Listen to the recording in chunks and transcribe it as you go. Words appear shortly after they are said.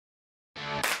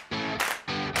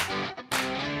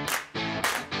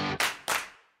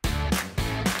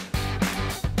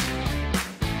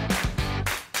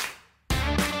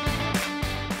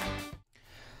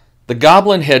The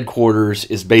Goblin Headquarters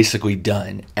is basically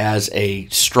done as a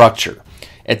structure.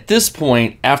 At this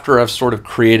point, after I've sort of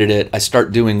created it, I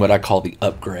start doing what I call the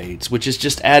upgrades, which is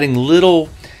just adding little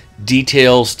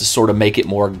details to sort of make it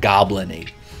more goblin-y.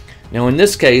 Now in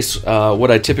this case, what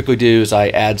I typically do is I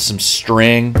add some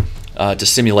string to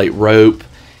simulate rope,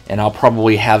 and I'll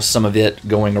probably have some of it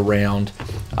going around.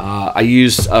 I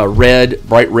use red,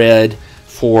 bright red,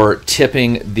 for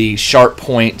tipping the sharp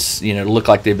points, to look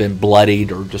like they've been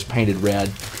bloodied or just painted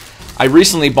red. I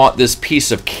recently bought this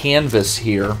piece of canvas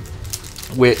here,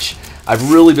 which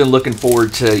I've really been looking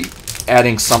forward to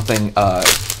adding something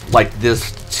like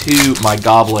this to my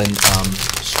goblin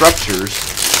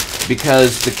structures,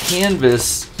 because the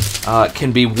canvas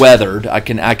can be weathered. I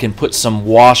can put some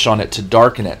wash on it to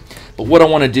darken it. But what I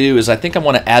want to do is I think I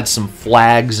want to add some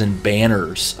flags and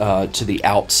banners to the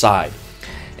outside.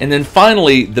 And then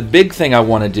finally, the big thing I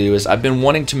want to do is I've been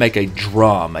wanting to make a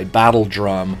drum, a battle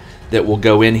drum that will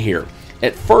go in here.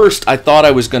 At first, I thought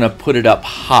I was going to put it up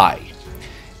high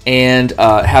and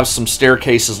have some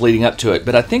staircases leading up to it.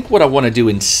 But I think what I want to do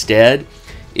instead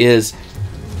is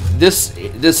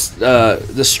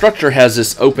the structure has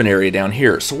this open area down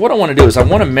here. So what I want to do is I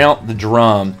want to mount the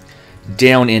drum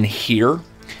down in here,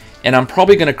 and I'm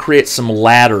probably going to create some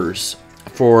ladders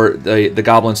for the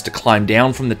goblins to climb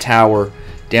down from the tower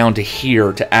down to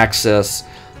here to access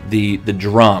the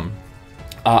drum.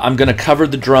 I'm going to cover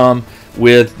the drum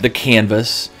with the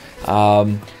canvas.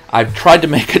 I've tried to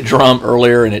make a drum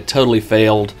earlier and it totally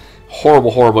failed.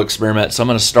 Horrible experiment, so I'm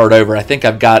going to start over. I think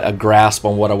I've got a grasp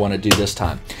on what I want to do this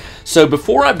time. So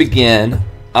before I begin,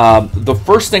 the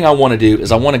first thing I want to do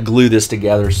is I want to glue this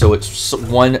together so it's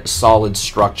one solid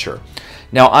structure.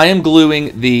 Now I am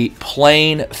gluing the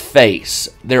plain face.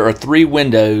 There are three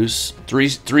windows,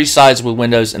 three sides with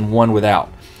windows and one without.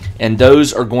 And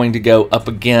those are going to go up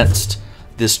against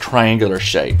this triangular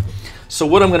shape. So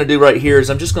what I'm going to do right here is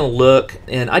I'm just going to look,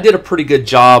 and I did a pretty good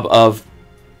job of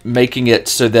making it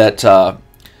so that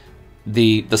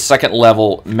the second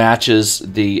level matches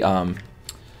the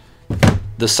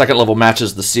second level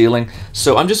matches the ceiling.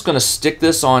 So I'm just going to stick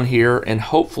this on here, and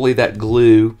hopefully that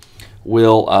glue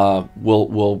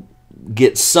will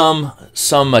get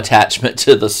some attachment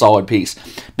to the solid piece.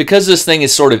 Because this thing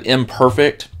is sort of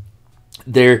imperfect,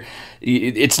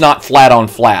 it's not flat on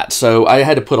flat, so I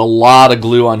had to put a lot of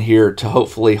glue on here to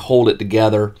hopefully hold it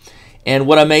together. And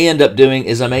what I may end up doing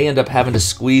is I may end up having to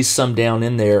squeeze some down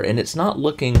in there, and it's not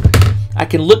looking. I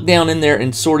can look down in there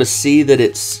and sort of see that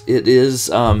it is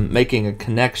making a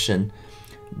connection,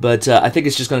 but I think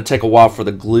it's just going to take a while for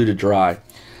the glue to dry.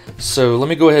 So let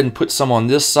me go ahead and put some on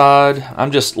this side.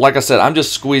 Like I said, I'm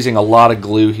just squeezing a lot of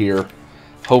glue here,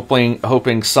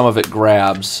 hoping some of it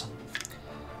grabs.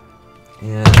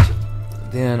 And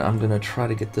then I'm going to try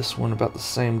to get this one about the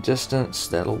same distance.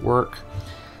 That'll work.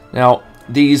 Now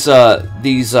these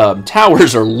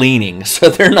towers are leaning, so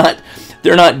they're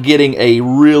not getting a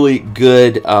really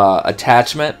good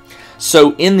attachment.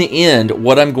 So in the end,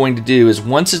 what I'm going to do is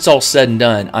once it's all said and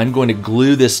done, I'm going to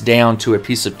glue this down to a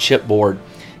piece of chipboard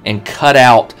and cut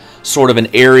out sort of an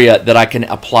area that I can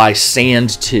apply sand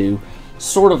to,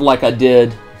 sort of like I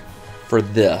did for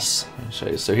this. I'll show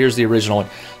you. So here's the original one.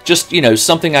 Just,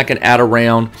 something I can add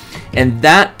around, and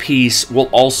that piece will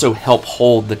also help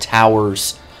hold the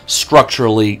towers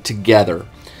structurally together,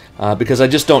 because I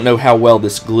just don't know how well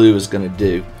this glue is going to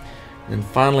do. And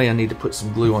finally, I need to put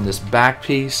some glue on this back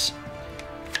piece.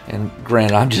 And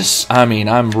granted,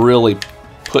 I'm really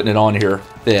putting it on here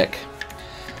thick.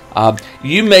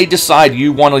 You may decide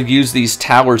you want to use these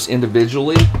towers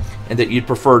individually and that you'd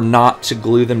prefer not to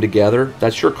glue them together.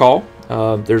 That's your call.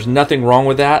 There's nothing wrong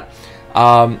with that.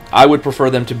 I would prefer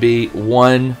them to be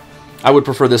one. I would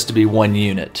prefer this to be one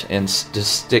unit and to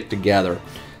stick together.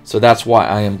 So that's why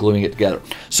I am gluing it together.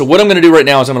 So what I'm going to do right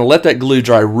now is I'm going to let that glue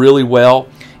dry really well.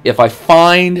 If I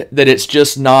find that it's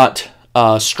just not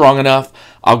strong enough,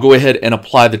 I'll go ahead and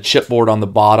apply the chipboard on the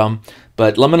bottom.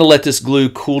 But I'm going to let this glue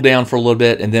cool down for a little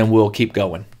bit, and then we'll keep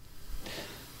going.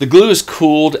 The glue is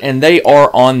cooled, and they are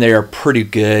on there pretty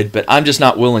good, but I'm just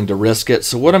not willing to risk it.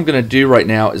 So what I'm going to do right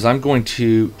now is I'm going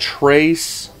to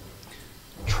trace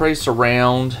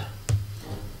around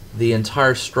the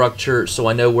entire structure so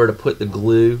I know where to put the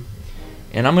glue.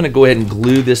 And I'm going to go ahead and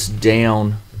glue this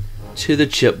down to the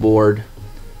chipboard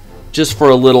just for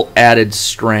a little added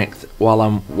strength while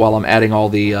I'm adding all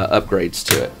the upgrades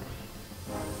to it.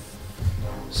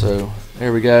 So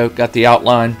there we go, got the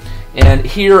outline. And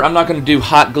here I'm not going to do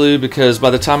hot glue because by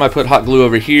the time I put hot glue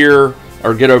over here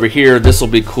or get over here, this will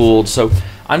be cooled. So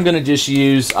I'm going to just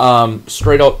use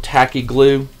straight up tacky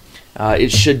glue.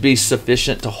 It should be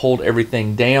sufficient to hold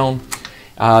everything down.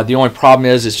 The only problem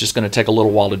is it's just going to take a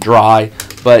little while to dry,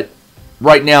 but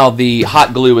right now the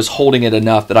hot glue is holding it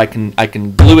enough that I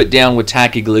can glue it down with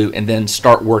tacky glue and then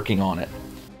start working on it.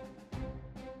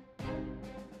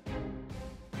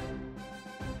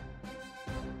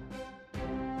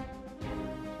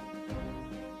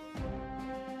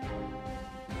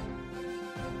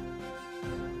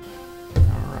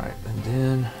 Alright, and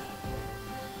then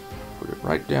put it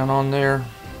right down on there.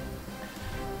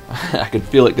 I could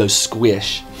feel it go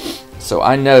squish, so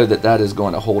I know that that is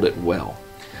going to hold it well.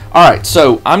 Alright,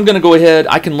 so I'm going to go ahead,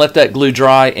 I can let that glue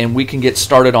dry, and we can get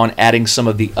started on adding some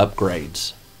of the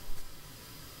upgrades.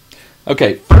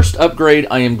 Okay, first upgrade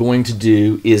I am going to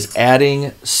do is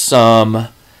adding some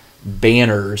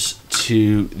banners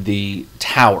to the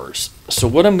towers. So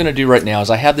what I'm going to do right now is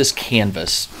I have this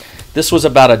canvas. This was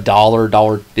about $1,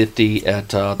 $1.50 at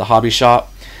the hobby shop.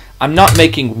 I'm not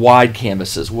making wide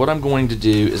canvases. What I'm going to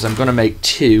do is I'm going to make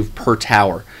 2 per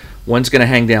tower. One's going to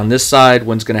hang down this side,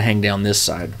 one's going to hang down this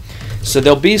side. So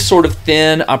they'll be sort of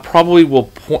thin. I probably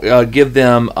will give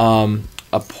them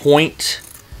a point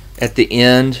at the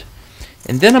end.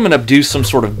 And then I'm going to do some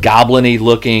sort of goblin-y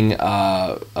looking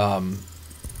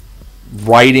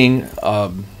writing.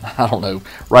 I don't know.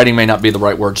 Writing may not be the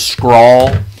right word.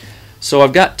 Scrawl. So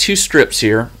I've got 2 strips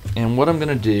here. And what I'm going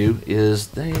to do is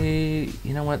you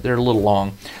know what, they're a little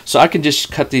long. So I can just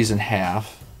cut these in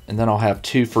half. And then I'll have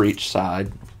 2 for each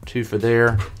side. 2 for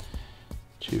there,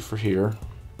 2 for here.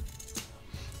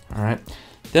 Alright,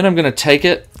 then I'm going to take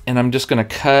it and I'm just going to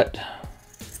cut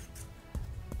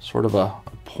sort of a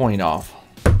point off.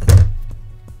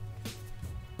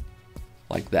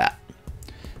 Like that.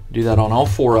 Do that on all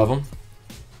 4 of them.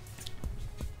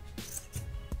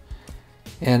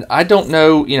 And I don't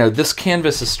know, you know, this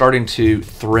canvas is starting to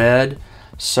thread,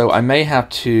 so I may have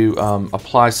to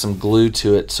apply some glue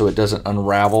to it so it doesn't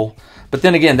unravel. But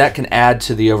then again, that can add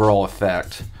to the overall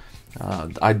effect.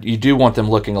 You do want them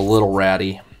looking a little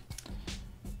ratty.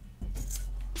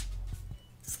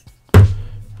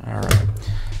 Alright,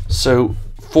 so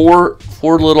four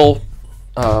little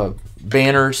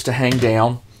banners to hang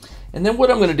down. And then what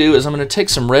I'm going to do is I'm going to take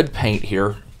some red paint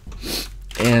here.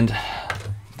 And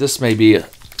this could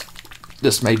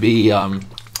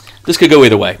go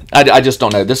either way. I just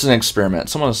don't know. This is an experiment.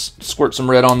 So I'm going to squirt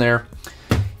some red on there.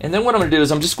 And then what I'm going to do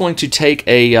is I'm just going to take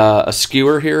a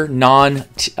skewer here.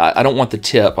 I don't want the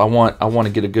tip. I want to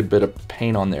get a good bit of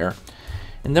paint on there.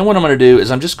 And then what I'm going to do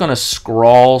is I'm just going to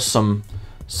scrawl some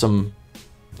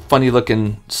funny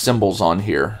looking symbols on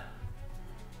here.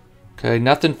 Okay,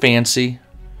 nothing fancy.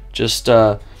 Just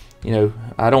you know,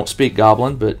 I don't speak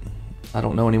Goblin, but I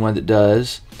don't know anyone that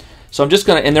does. So I'm just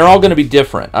gonna, and they're all going to be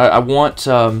different. I want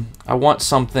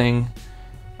something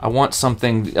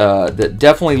that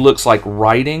definitely looks like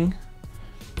writing,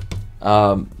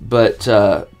 but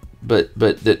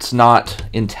that's not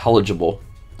intelligible.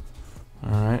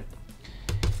 All right,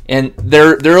 and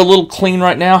they're a little clean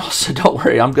right now, so don't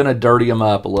worry. I'm going to dirty them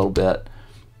up a little bit.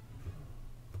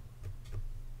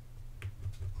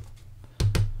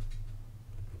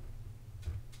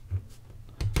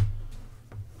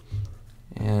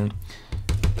 And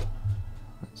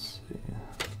let's see.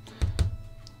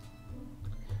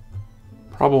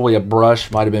 Probably a brush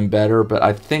might have been better, but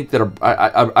I think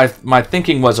that my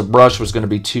thinking was a brush was going to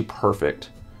be too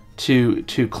perfect,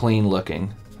 too clean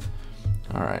looking.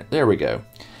 All right, there we go.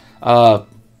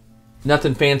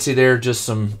 Nothing fancy there, just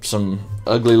some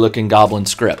ugly looking goblin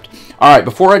script. All right,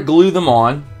 before I glue them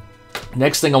on,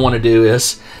 next thing I want to do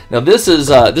is, now this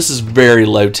is very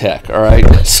low tech. All right,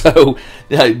 so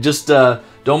just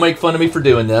don't make fun of me for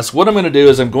doing this. What I'm going to do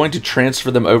is I'm going to transfer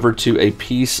them over to a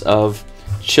piece of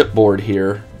chipboard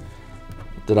here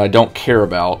that I don't care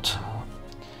about.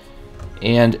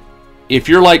 And if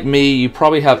you're like me, you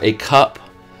probably have a cup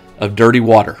of dirty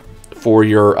water for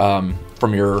your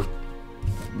from your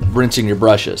rinsing your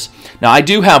brushes. Now I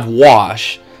do have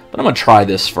wash, but I'm going to try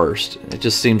this first. It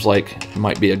just seems like it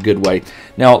might be a good way.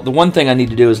 Now the one thing I need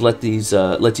to do is let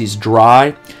these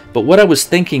dry. But what I was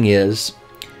thinking is,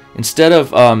 instead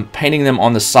of painting them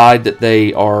on the side that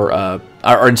they are,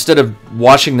 or instead of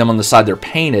washing them on the side they're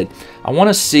painted, I want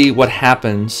to see what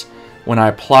happens when I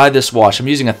apply this wash. I'm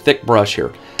using a thick brush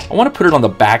here. I want to put it on the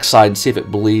back side and see if it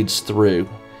bleeds through.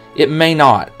 It may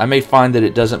not. I may find that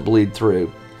it doesn't bleed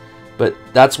through, but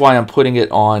that's why I'm putting it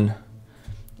on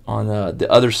the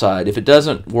other side. If it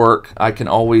doesn't work, I can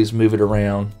always move it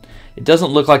around. It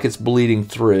doesn't look like it's bleeding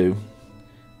through,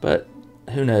 but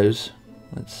who knows?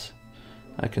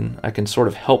 I can sort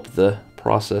of help the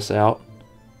process out.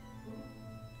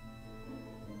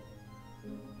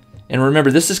 And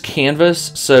remember, this is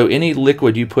canvas, so any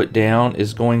liquid you put down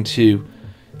is going to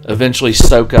eventually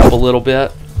soak up a little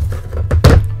bit.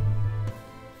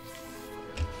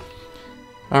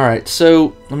 Alright,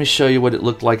 so let me show you what it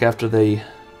looked like after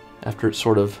it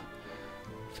sort of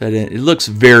fed in. It looks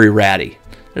very ratty.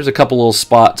 There's a couple little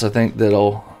spots I think that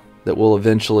will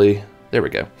eventually, there we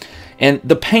go. And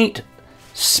the paint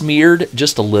smeared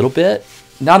just a little bit.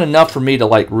 Not enough for me to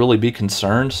like really be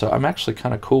concerned, so I'm actually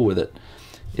kind of cool with it.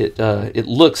 It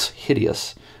looks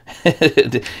hideous.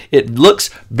 It looks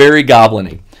very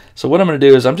goblin-y. So what I'm going to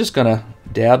do is I'm just going to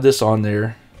dab this on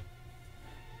there,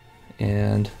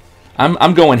 and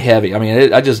I'm going heavy. I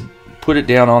mean, I just put it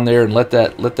down on there and let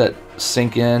that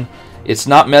sink in. It's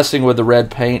not messing with the red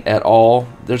paint at all.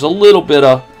 There's a little bit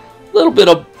of what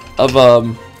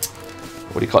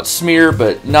do you call it, smear,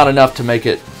 but not enough to make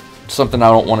it something I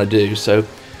don't want to do. So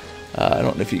I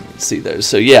don't know if you can see those.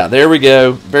 So yeah, there we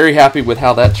go. Very happy with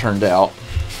how that turned out.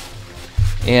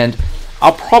 And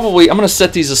I'm going to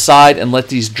set these aside and let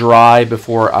these dry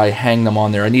before I hang them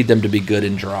on there. I need them to be good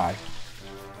and dry.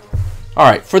 All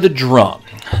right, for the drum.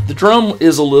 The drum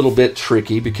is a little bit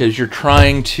tricky because you're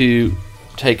trying to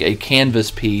take a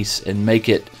canvas piece and make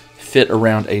it fit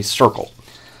around a circle.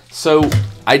 So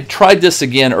I tried this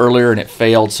again earlier and it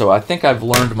failed, so I think I've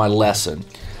learned my lesson.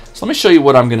 So let me show you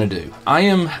what I'm going to do.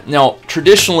 Now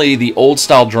traditionally the old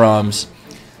style drums,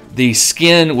 the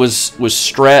skin was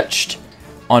stretched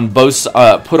on both,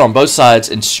 put on both sides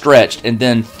and stretched, and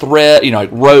then thread, like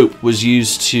rope was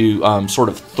used to sort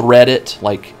of thread it,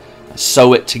 like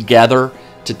sew it together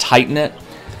to tighten it.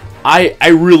 I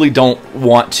really don't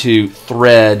want to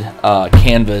thread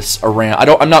canvas around.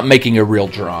 I'm not making a real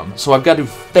drum, so I've got to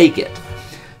fake it.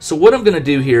 So what I'm going to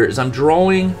do here is I'm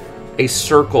drawing a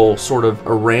circle sort of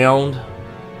around,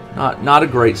 not a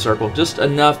great circle, just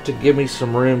enough to give me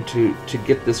some room to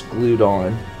get this glued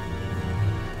on.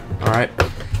 All right.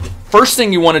 First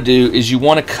thing you want to do is you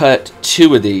want to cut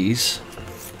 2 of these.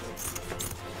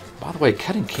 By the way,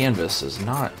 cutting canvas is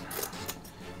not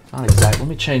exact. Let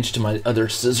me change to my other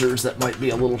scissors that might be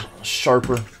a little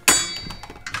sharper.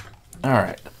 All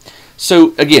right.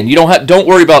 So again, don't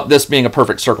worry about this being a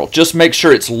perfect circle. Just make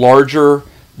sure it's larger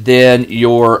than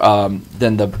your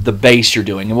than the base you're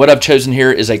doing. And what I've chosen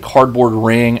here is a cardboard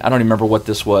ring. I don't even remember what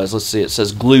this was. Let's see. It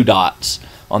says glue dots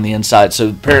on the inside. So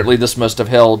apparently this must have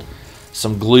held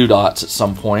some glue dots at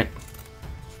some point.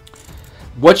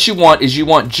 What you want is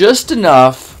just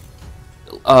enough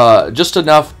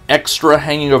extra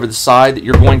hanging over the side that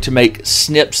you're going to make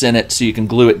snips in it so you can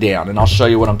glue it down, and I'll show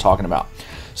you what I'm talking about.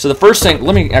 So the first thing,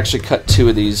 let me actually cut 2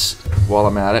 of these while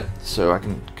I'm at it so I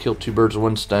can kill 2 birds with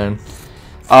 1 stone.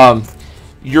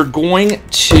 You're going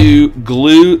to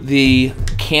glue the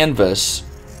canvas,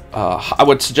 I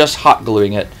would suggest hot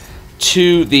gluing it,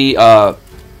 to the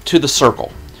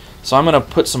circle. So I'm going to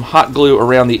put some hot glue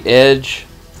around the edge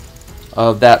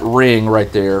of that ring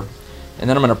right there, and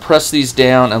then I'm going to press these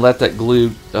down and let that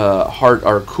glue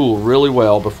cool really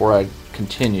well before I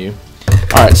continue.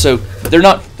 All right, so they're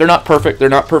not perfect. They're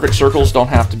not perfect circles. Don't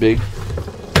have to be.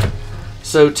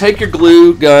 So take your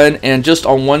glue gun and just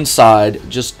on one side,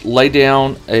 just lay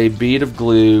down a bead of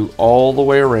glue all the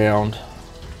way around.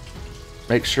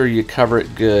 Make sure you cover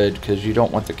it good because you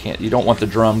don't want the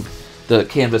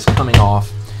canvas coming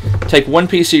off. Take one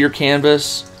piece of your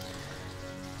canvas,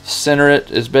 center it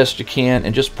as best you can,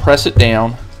 and just press it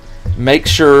down. Make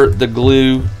sure the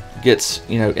glue gets,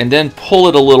 and then pull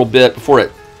it a little bit before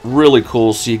it really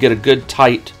cools so you get a good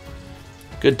tight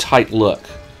look.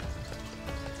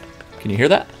 Can you hear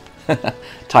that?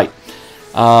 Tight.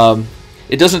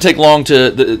 It doesn't take long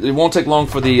it won't take long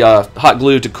for the hot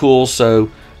glue to cool, so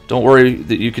don't worry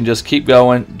that you can just keep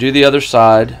going. Do the other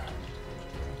side.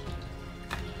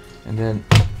 And then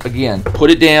again,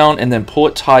 put it down and then pull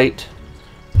it tight.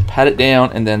 Pat it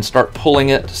down and then start pulling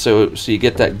it so you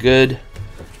get that good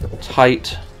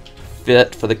tight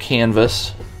fit for the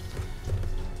canvas.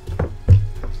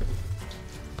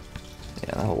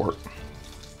 Yeah, that'll work.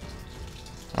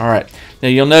 Alright, now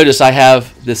you'll notice I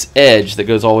have this edge that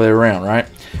goes all the way around, right?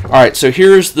 Alright, so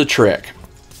here's the trick.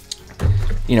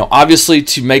 Obviously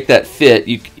to make that fit,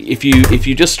 if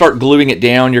you just start gluing it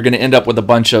down, you're going to end up with a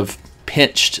bunch of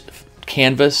pinched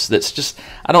canvas that's just,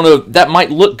 I don't know, that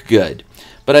might look good.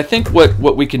 But I think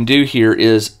what we can do here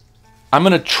is I'm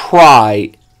going to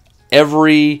try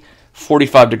every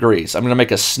 45 degrees. I'm going to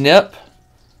make a snip.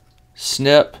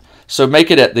 So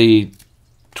make it at the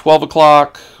 12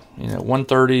 o'clock,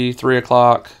 1:30, 3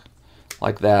 o'clock,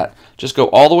 like that. Just go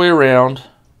all the way around.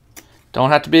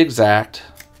 Don't have to be exact.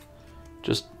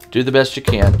 Just do the best you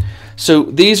can. So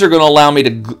these are going to allow me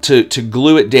to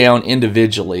glue it down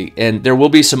individually, and there will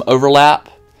be some overlap,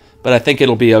 but I think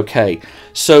it'll be okay.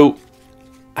 So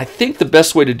I think the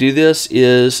best way to do this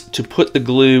is to put the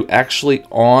glue actually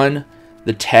on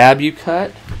the tab you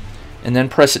cut and then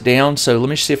press it down. So let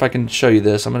me see if I can show you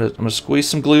this. I'm gonna squeeze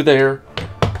some glue there,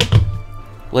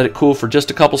 let it cool for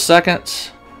just a couple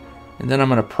seconds, and then I'm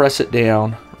gonna press it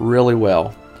down really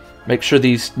well. Make sure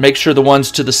the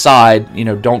ones to the side, you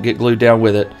know, don't get glued down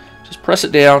with it. Just press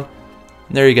it down,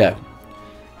 and there you go.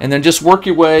 And then just work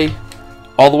your way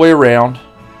all the way around.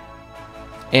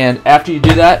 And after you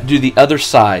do that, do the other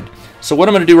side. So what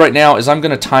I'm going to do right now is I'm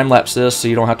going to time lapse this so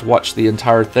you don't have to watch the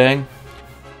entire thing.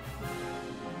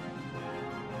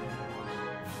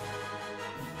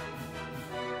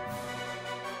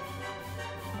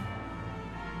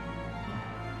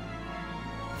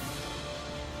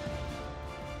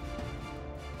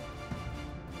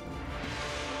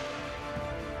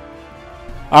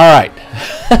 Alright,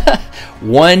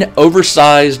 one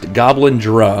oversized goblin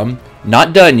drum,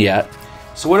 not done yet.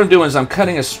 So what I'm doing is I'm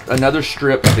cutting another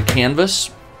strip of the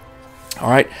canvas.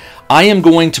 Alright, I am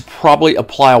going to probably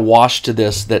apply a wash to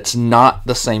this that's not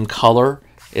the same color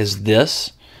as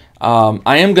this.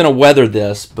 I am going to weather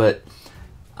this, but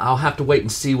I'll have to wait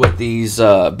and see what these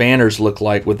banners look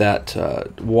like with that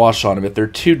wash on them. If they're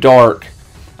too dark,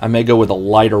 I may go with a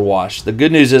lighter wash. The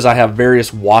good news is I have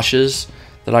various washes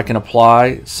that I can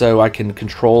apply, so I can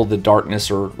control the darkness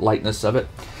or lightness of it.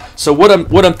 So what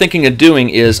I'm thinking of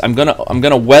doing is I'm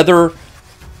gonna weather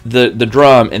the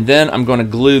drum, and then I'm gonna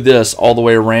glue this all the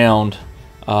way around,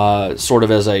 sort of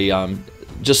as a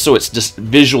just so it's just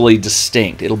visually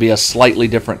distinct. It'll be a slightly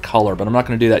different color, but I'm not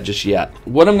gonna do that just yet.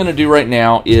 What I'm gonna do right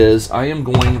now is I am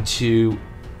going to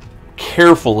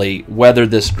carefully weather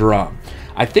this drum.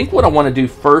 I think what I want to do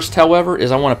first, however,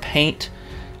 is I want to paint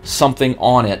something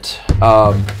on it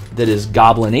that is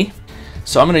goblin-y.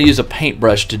 So I'm going to use a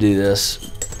paintbrush to do this.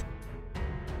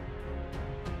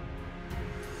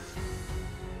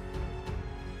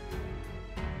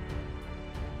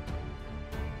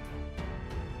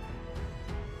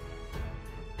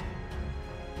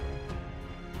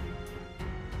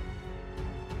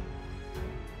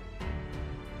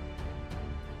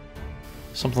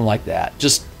 Something like that.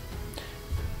 Just,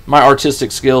 my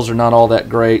artistic skills are not all that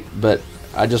great, but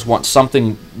I just want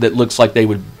something that looks like they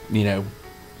would, you know,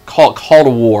 call to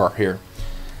war here.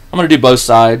 I'm going to do both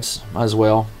sides, might as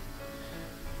well,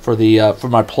 for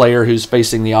my player who's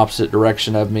facing the opposite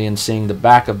direction of me and seeing the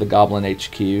back of the Goblin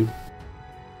HQ.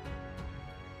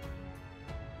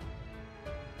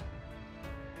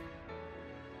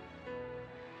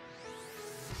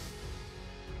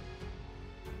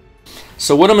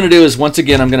 So what I'm going to do is, once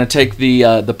again, I'm going to take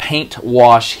the paint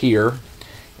wash here,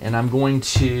 and I'm going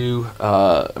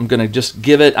to just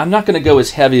give it. I'm not going to go as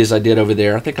heavy as I did over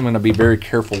there. I think I'm going to be very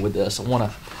careful with this. I don't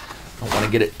want to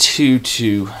get it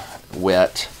too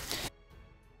wet.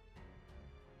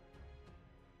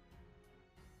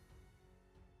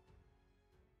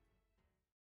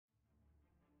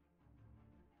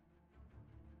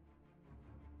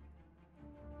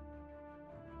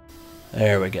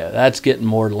 There we go. That's getting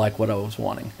more like what I was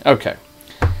wanting. Okay.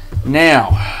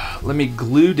 Now, let me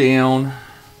glue down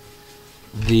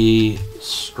the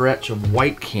stretch of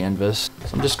white canvas.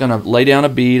 So I'm just going to lay down a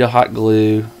bead of hot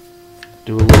glue,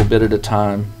 do a little bit at a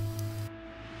time.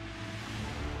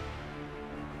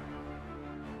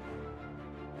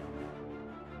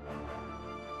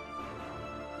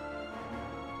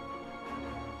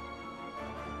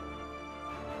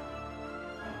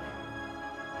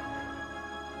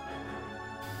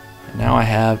 And now I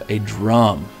have a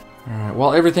drum. All right,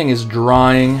 while everything is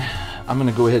drying, I'm going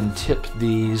to go ahead and tip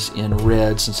these in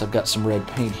red since I've got some red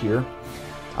paint here.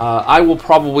 I will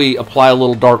probably apply a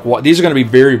little dark white. These are going to be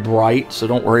very bright, so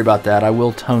don't worry about that. I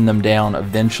will tone them down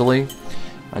eventually.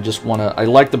 I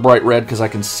like the bright red because I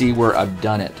can see where I've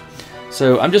done it.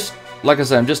 So I'm just, like I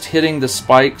said, I'm just hitting the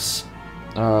spikes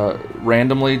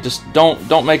randomly. Just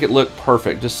don't make it look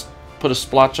perfect. Just put a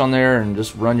splotch on there and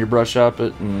just run your brush up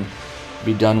it and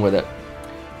be done with it.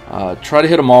 Try to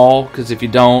hit them all, because if you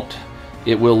don't,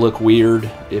 it will look weird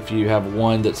if you have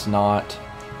one that's not.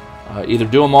 Either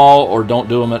do them all or don't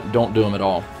do them at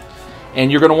all.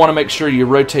 And you're going to want to make sure you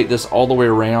rotate this all the way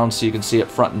around so you can see it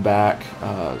front and back.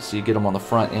 So you get them on the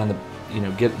front and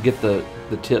get the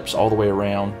tips all the way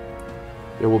around.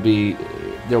 There'll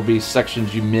be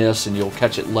sections you miss and you'll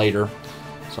catch it later.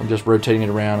 So I'm just rotating it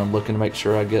around and looking to make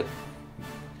sure I get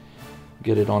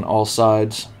it on all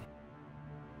sides.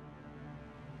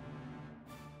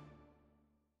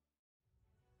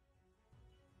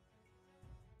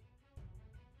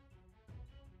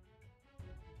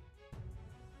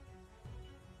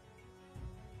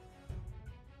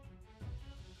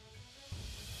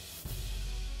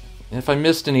 if I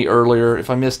missed any earlier, if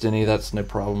I missed any, that's no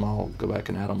problem. I'll go back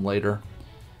and add them later.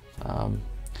 I'm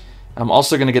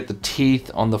also going to get the teeth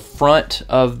on the front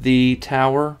of the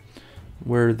tower,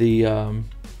 where the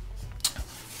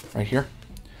right here.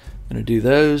 I'm going to do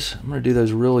those. I'm going to do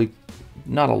those really,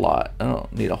 not a lot. I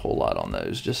don't need a whole lot on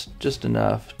those. Just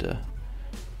enough to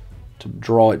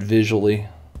draw it visually.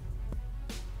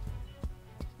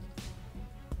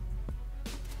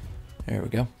 There we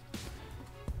go.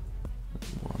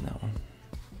 More on that one.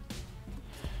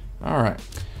 All right.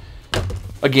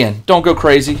 Again, don't go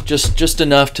crazy. Just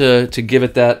enough to give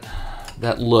it that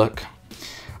look.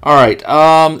 All right.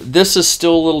 This is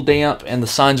still a little damp, and the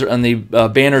signs are and the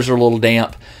banners are a little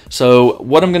damp. So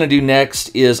what I'm going to do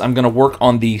next is I'm going to work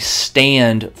on the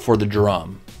stand for the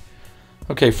drum.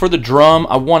 Okay, for the drum,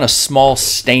 I want a small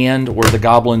stand where the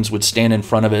goblins would stand in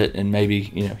front of it and maybe,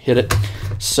 you know, hit it.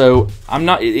 So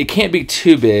it can't be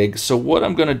too big. So what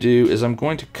I'm going to do is I'm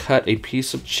going to cut a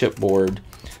piece of chipboard,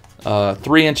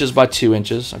 3 inches by 2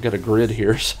 inches. I've got a grid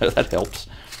here, so that helps.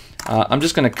 I'm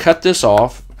just going to cut this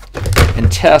off and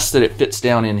test that it fits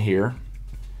down in here.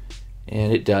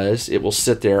 And it does. It will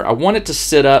sit there. I want it to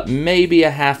sit up maybe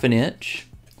a 1/2 inch.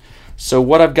 So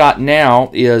what I've got now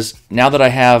is, now that I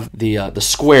have the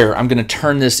square, I'm going to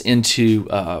turn this into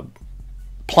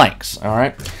planks. All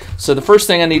right. So the first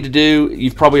thing I need to do,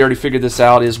 you've probably already figured this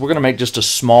out, is we're going to make just a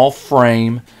small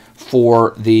frame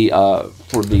for the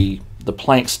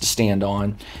planks to stand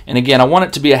on. And again, I want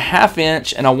it to be a 1/2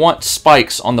 inch, and I want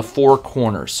spikes on the 4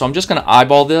 corners. So I'm just going to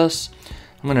eyeball this.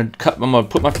 I'm going to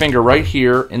put my finger right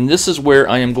here, and this is where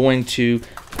I am going to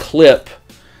clip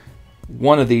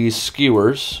one of these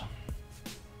skewers.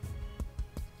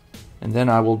 And then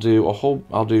I will do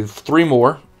I'll do 3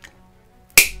 more.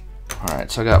 All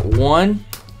right, so I got 1.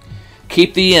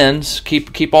 Keep the ends,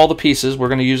 keep all the pieces. We're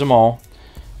going to use them all.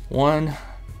 1,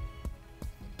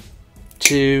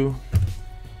 2,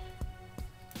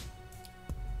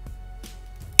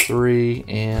 3,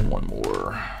 and 1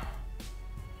 more.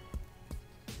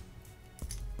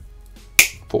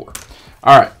 4.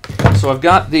 All right, so I've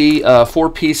got the 4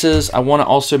 pieces. I want to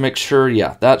also make sure,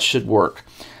 yeah, that should work.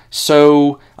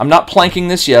 So I'm not planking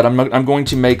this yet. I'm going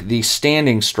to make the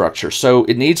standing structure. So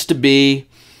it needs to be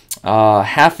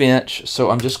 1/2 inch. So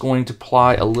I'm just going to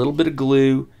apply a little bit of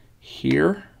glue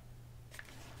here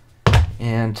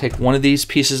and take one of these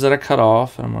pieces that I cut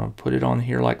off, and I'm going to put it on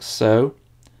here like so.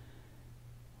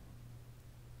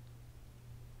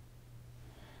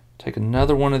 Take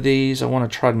another one of these. I want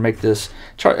to try to make this.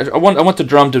 I want the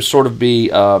drum to sort of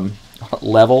be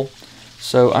level.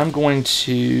 So I'm going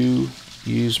to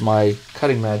use my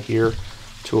cutting mat here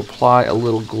to apply a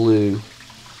little glue.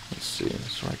 Let's see,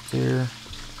 it's right there.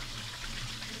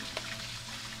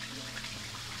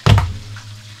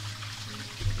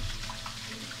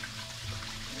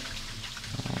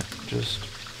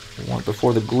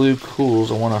 Before the glue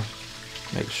cools, I want to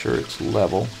make sure it's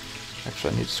level.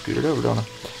 Actually, I need to scoot it over, don't I?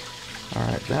 All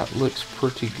right, that looks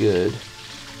pretty good.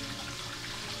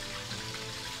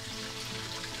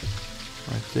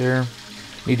 Right there.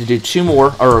 Need to do 2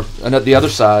 more, or the other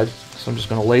side. So I'm just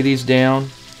going to lay these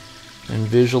down and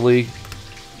visually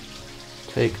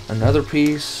take another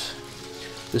piece.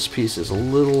 This piece is a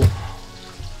little,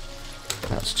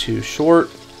 that's too short.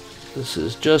 This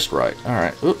is just right. All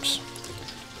right, oops.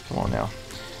 Come on now.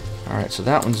 All right, so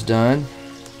that one's done.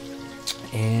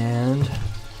 And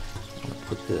I'm going to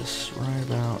put this right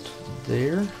about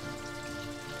there. And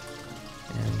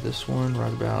this one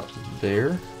right about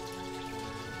there.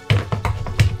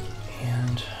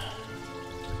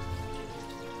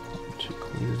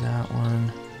 Do that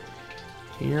one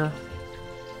here.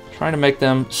 Trying to make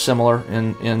them similar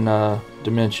in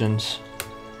dimensions.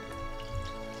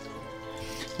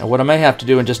 Now what I may have to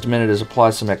do in just a minute is apply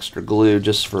some extra glue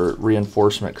just for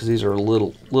reinforcement, because these are a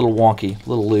little wonky, a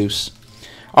little loose.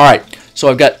 All right, so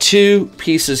I've got 2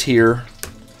 pieces here.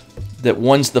 That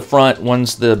one's the front,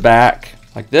 one's the back,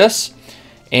 like this.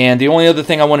 And the only other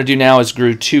thing I want to do now is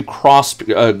glue 2 cross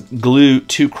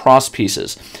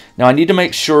pieces. Now I need to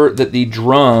make sure that the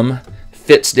drum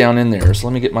fits down in there. So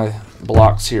let me get my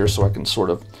blocks here so I can sort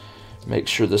of make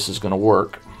sure this is going to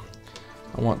work.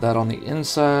 I want that on the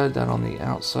inside, that on the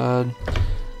outside.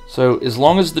 So as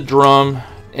long as the drum,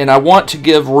 and I want to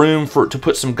give room to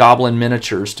put some goblin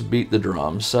miniatures to beat the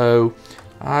drum. So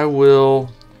I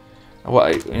will,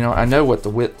 well, you know, I know what the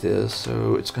width is,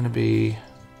 so it's going to be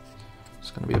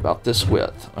about this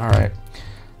width. All right.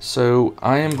 So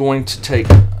I am going to take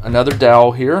another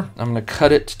dowel here. I'm going to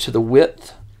cut it to the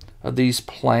width of these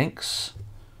planks.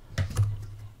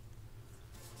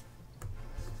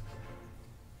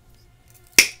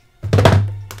 Did I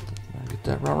get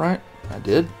that right? I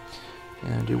did.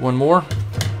 And do one more.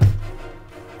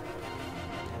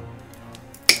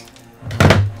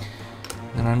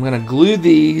 And I'm going to glue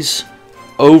these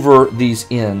over these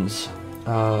ends.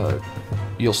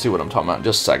 You'll see what I'm talking about in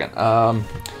just a second.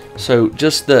 So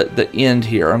just the end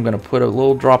here, I'm going to put a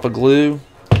little drop of glue.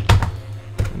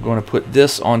 I'm going to put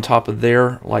this on top of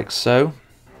there like so.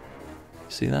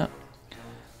 See that?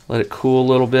 Let it cool a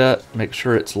little bit. Make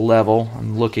sure it's level.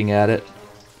 I'm looking at it.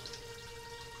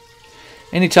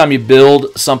 Anytime you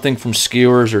build something from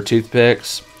skewers or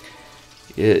toothpicks,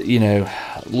 you know,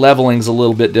 leveling's a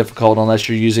little bit difficult unless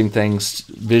you're using things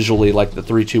visually like the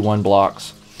 3, 2, 1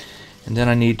 blocks. And then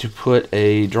I need to put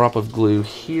a drop of glue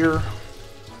here.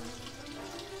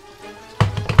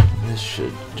 This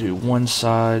should do one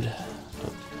side.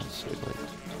 Let's see, like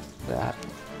that.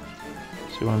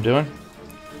 See what I'm doing?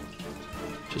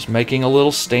 Just making a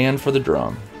little stand for the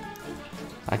drum.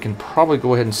 I can probably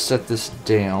go ahead and set this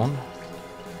down.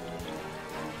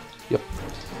 Yep.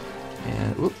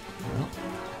 And whoop.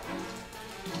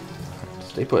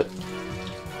 Stay put.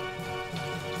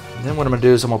 And then what I'm going to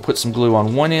do is I'm going to put some glue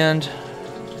on one end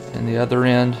and the other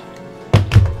end.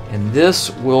 And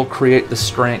this will create the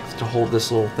strength to hold this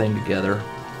little thing together.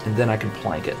 And then I can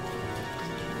plank it.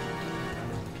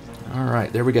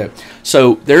 Alright, there we go.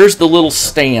 So there's the little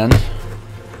stand.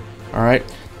 Alright,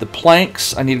 the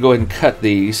planks, I need to go ahead and cut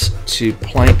these to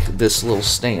plank this little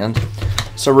stand.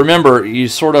 So remember, you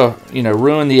sort of, you know,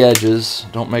 ruin the edges.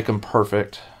 Don't make them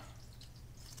perfect.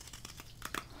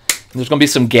 And there's going to be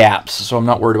some gaps, so I'm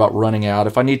not worried about running out.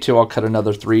 If I need to, I'll cut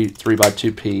another 3 by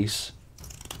 2 piece.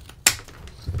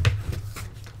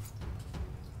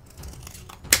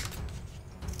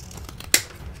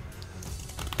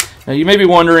 Now you may be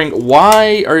wondering,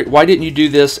 why didn't you do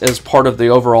this as part of the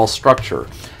overall structure?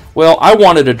 Well, I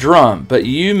wanted a drum, but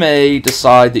you may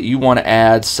decide that you want to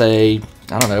add, say,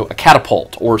 I don't know, a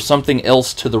catapult or something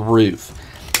else to the roof.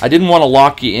 I didn't want to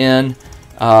lock you in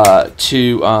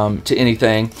to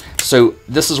anything, so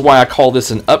this is why I call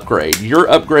this an upgrade. Your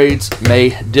upgrades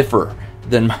may differ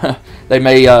than they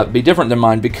may be different than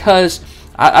mine, because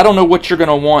I don't know what you're going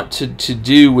to want to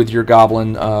do with your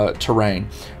goblin terrain.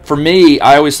 For me,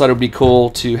 I always thought it would be cool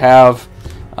to have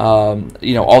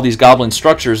you know, all these goblin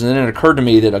structures, and then it occurred to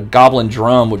me that a goblin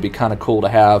drum would be kind of cool to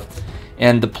have,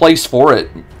 and the place for it,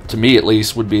 to me at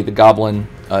least, would be the goblin,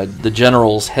 the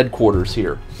general's headquarters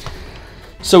here.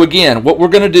 So again, what we're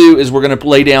going to do is we're going to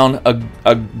lay down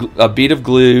a bead of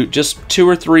glue, just 2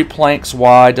 or 3 planks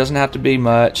wide. Doesn't have to be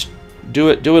much. Do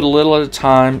it a little at a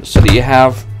time so that you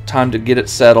have time to get it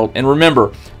settled. And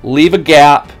remember, leave a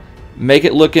gap, make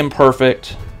it look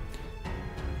imperfect.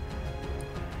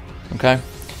 Okay.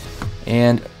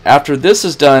 And after this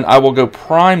is done, I will go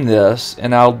prime this,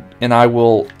 and I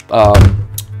will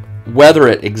weather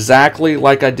it exactly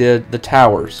like I did the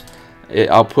towers.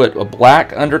 I'll put a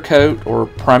black undercoat or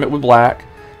prime it with black.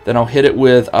 Then I'll hit it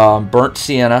with burnt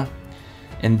sienna,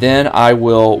 and then I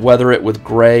will weather it with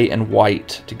gray and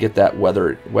white to get that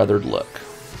weathered look.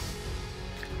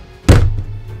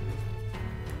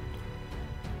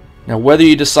 Now, whether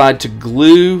you decide to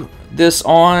glue this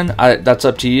on, that's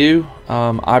up to you.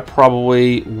 I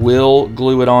probably will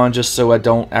glue it on just so I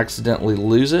don't accidentally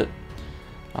lose it.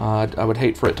 I would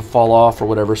hate for it to fall off or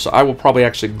whatever, so I will probably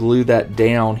actually glue that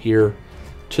down here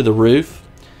to the roof,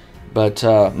 but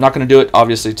I'm not going to do it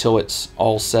obviously till it's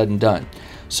all said and done.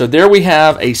 So there we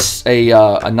have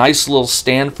a nice little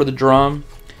stand for the drum.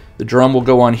 The drum will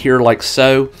go on here like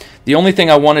so. The only thing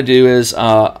I want to do is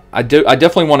I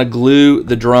definitely want to glue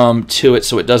the drum to it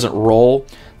so it doesn't roll,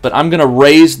 but I'm going to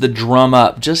raise the drum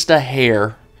up just a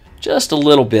hair, just a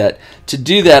little bit. To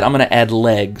do that, I'm going to add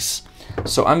legs.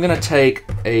 So I'm going to take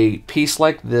a piece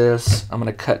like this. I'm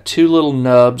going to cut 2 little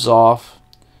nubs off.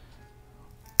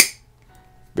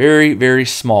 Very, very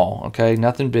small, okay?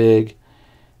 Nothing big.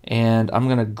 And I'm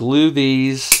going to glue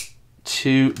these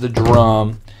to the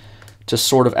drum to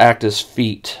sort of act as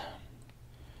feet.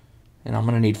 And I'm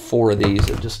going to need 4 of these.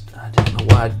 I don't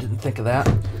know why I didn't think of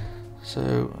that.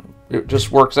 So it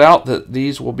just works out that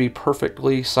these will be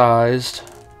perfectly sized.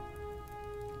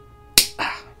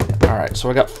 Alright, so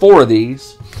I got 4 of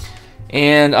these,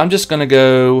 and I'm just going to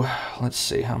go, let's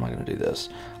see, how am I going to do this?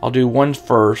 I'll do one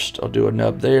first. I'll do a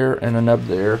nub there and a nub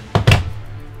there.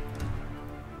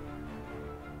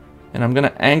 And I'm going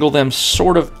to angle them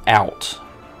sort of out.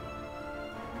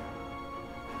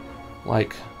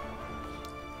 Like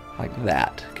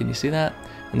that. Can you see that?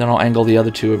 And then I'll angle the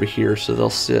other 2 over here so they'll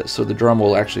sit, so the drum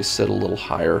will actually sit a little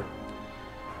higher.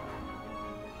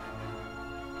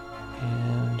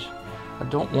 And I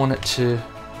don't want it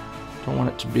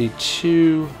to be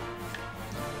too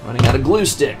running out of glue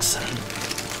sticks.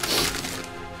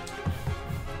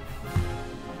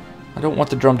 I don't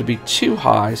want the drum to be too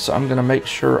high, so I'm going to make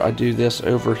sure I do this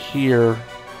over here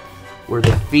where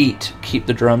the feet keep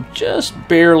the drum just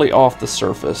barely off the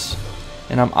surface.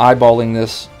 And I'm eyeballing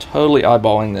this, totally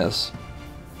eyeballing this.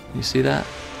 You see that?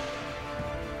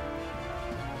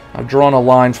 I've drawn a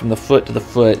line from the foot to the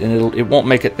foot, and it won't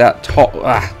make it that tall.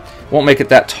 Won't make it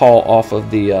that tall off of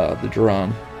the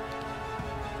drum.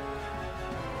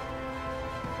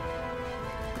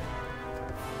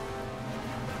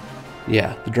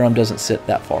 Yeah, the drum doesn't sit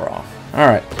that far off. All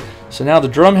right, so now the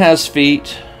drum has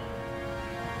feet.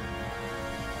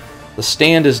 The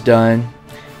stand is done,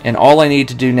 and all I need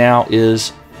to do now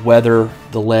is weather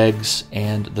the legs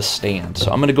and the stand.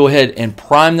 So I'm going to go ahead and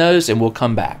prime those, and we'll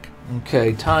come back.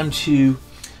 Okay, time to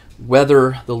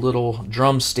weather the little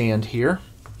drum stand here.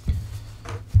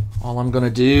 All I'm going to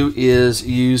do is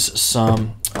use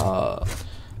some of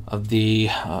the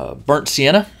burnt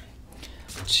sienna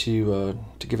to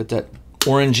give it that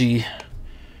orangey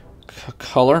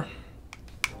color.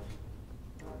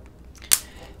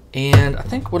 And I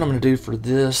think what I'm going to do for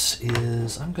this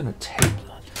is I'm going to tape,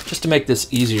 just to make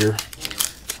this easier,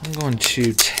 I'm going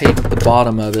to tape the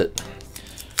bottom of it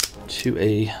to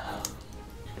a,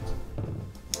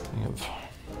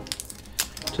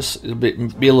 just it'll be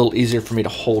a little easier for me to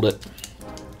hold it.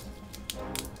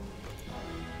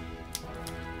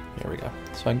 There we go.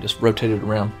 So I can just rotate it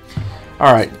around.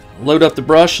 All right, load up the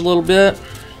brush a little bit.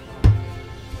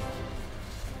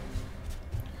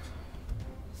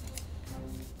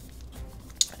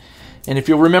 And if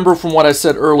you'll remember from what I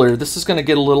said earlier, this is going to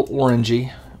get a little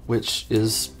orangey, which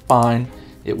is fine.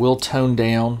 It will tone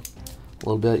down a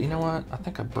little bit. You know what? I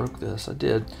think I broke this. I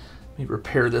did. Let me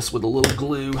repair this with a little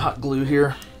glue, hot glue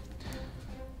here.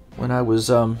 When I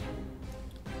was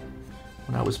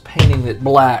painting it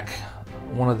black,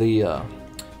 one of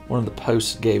the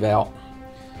posts gave out.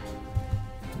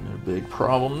 No big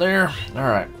problem there. All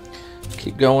right,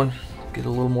 keep going. Get a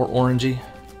little more orangey.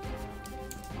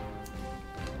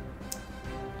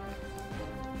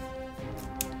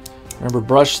 Remember,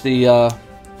 brush the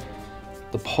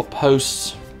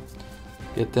posts.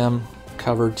 Get them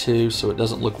covered too, so it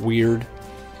doesn't look weird.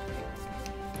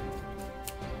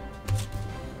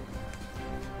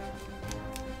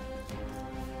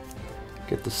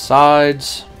 Get the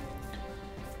sides.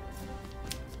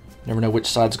 Never know which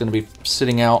side's going to be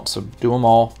sitting out, so do them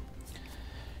all.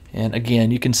 And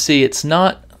again, you can see it's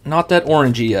not that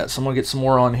orangey yet, so I'm going to get some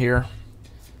more on here.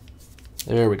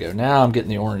 There we go. Now I'm getting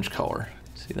the orange color.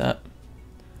 See that?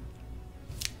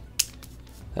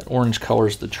 That orange color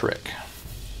is the trick.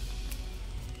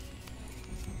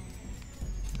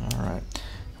 All right.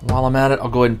 While I'm at it, I'll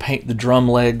go ahead and paint the drum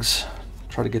legs.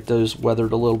 Try to get those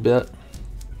weathered a little bit.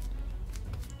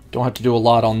 Don't have to do a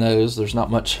lot on those. There's not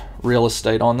much real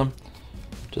estate on them.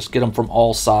 Just get them from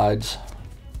all sides.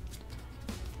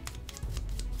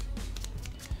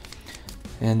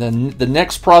 And then the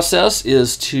next process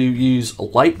is to use a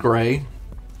light gray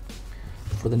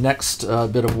for the next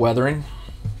bit of weathering.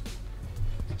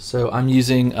 So I'm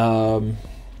using, I'm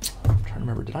trying to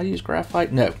remember, did I use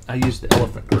graphite? No, I used the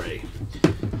elephant gray.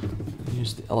 I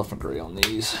used the elephant gray on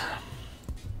these.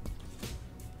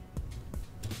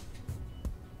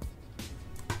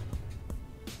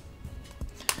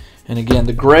 And again,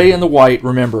 the gray and the white,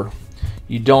 remember,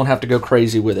 you don't have to go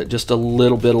crazy with it. Just a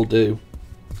little bit will do.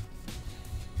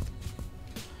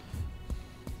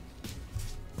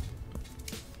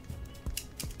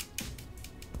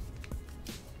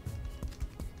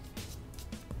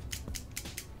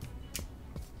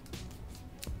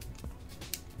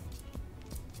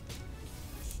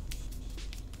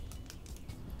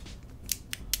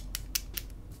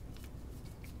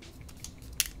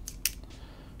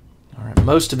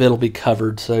 Most of it will be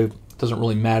covered, so it doesn't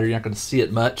really matter. You're not going to see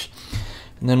it much.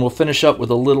 And then we'll finish up with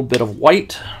a little bit of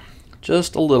white.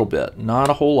 Just a little bit, not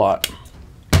a whole lot.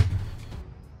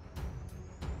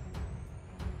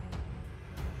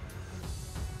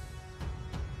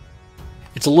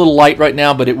 It's a little light right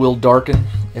now, but it will darken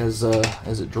as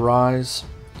it dries.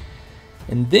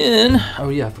 And then, oh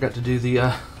yeah, I forgot to do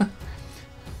the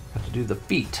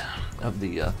feet of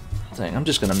the thing. I'm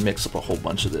just going to mix up a whole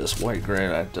bunch of this. White, gray,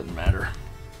 that doesn't matter.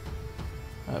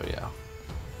 Oh yeah.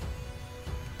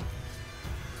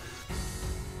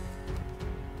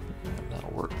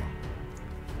 That'll work.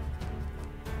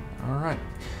 Alright.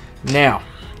 Now,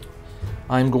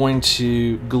 I'm going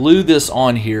to glue this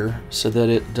on here so that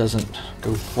it doesn't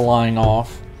go flying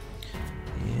off.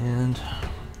 And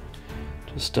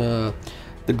just, the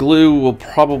glue will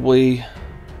probably,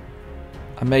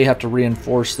 I may have to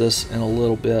reinforce this in a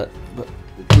little bit, but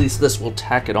at least this will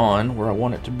tack it on where I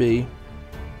want it to be.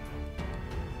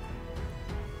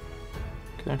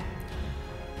 Okay.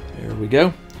 we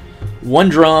go. One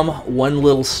drum, one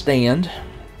little stand.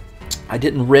 I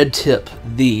didn't red tip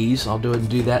these. I'll go ahead and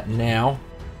do that now.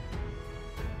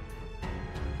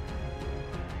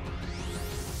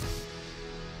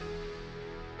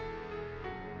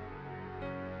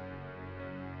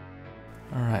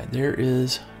 Alright, there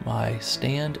is my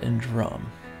stand and drum.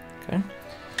 Okay.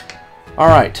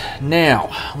 Alright,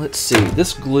 now, let's see.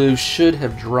 This glue should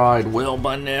have dried well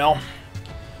by now.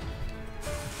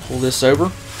 Pull this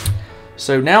over.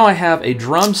 So now I have a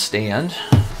drum stand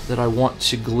that I want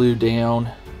to glue down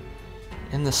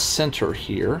in the center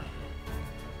here.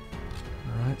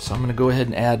 Alright, so I'm going to go ahead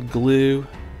and add glue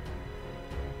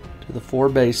to the 4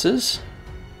 bases.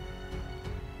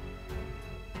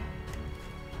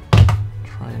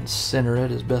 Try and center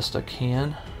it as best I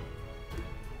can.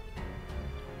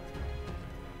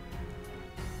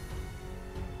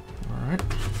 Alright.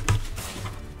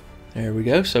 There we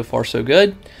go. So far so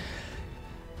good.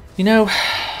 You know,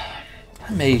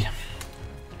 I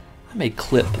may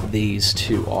clip these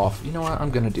 2 off. You know what?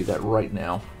 I'm going to do that right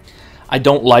now. I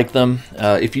don't like them.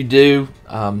 If you do,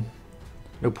 no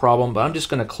problem. But I'm just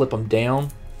going to clip them down,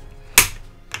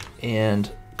 and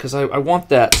because I want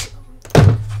that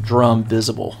drum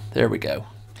visible. There we go.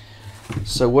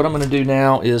 So what I'm going to do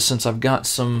now is, since I've got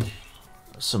some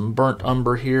burnt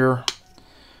umber here,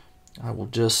 I will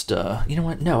just, you know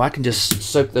what? No, I can just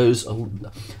soak those.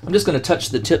 I'm just going to touch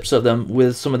the tips of them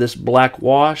with some of this black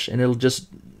wash, and it'll just,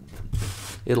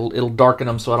 it'll darken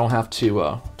them, so I don't have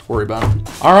to worry about them.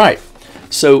 All right.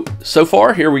 So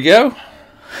far, here we go.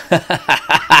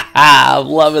 I'm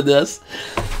loving this.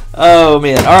 Oh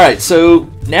man! All right. So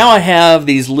now I have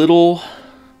these little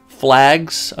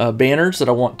flags, banners that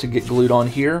I want to get glued on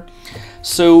here.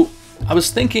 So I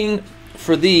was thinking,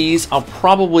 for these, I'll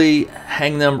probably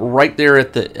hang them right there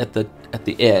at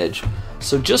the edge.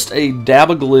 So just a dab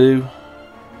of glue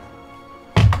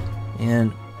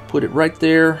and put it right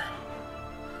there.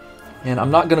 And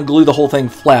I'm not going to glue the whole thing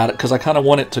flat because I kind of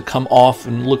want it to come off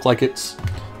and look like it's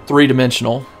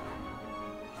 3-dimensional.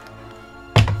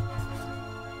 Put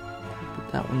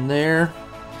that one there.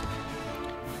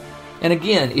 And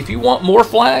again, if you want more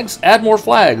flags, add more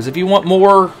flags. If you want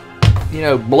more, you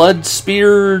know, blood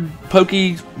speared,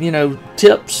 pokey, you know,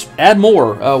 tips, add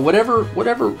more.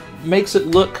 Whatever makes it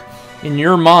look in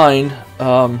your mind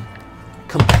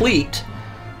complete,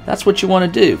 that's what you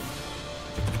want to do.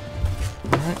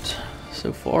 All right,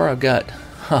 so far I've got,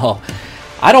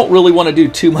 I don't really want to do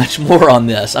too much more on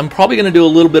this. I'm probably going to do a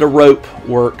little bit of rope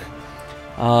work,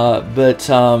 but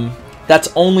that's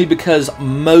only because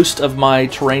most of my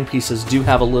terrain pieces do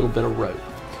have a little bit of rope.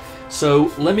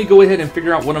 So let me go ahead and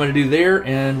figure out what I'm going to do there,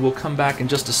 and we'll come back in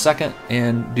just a second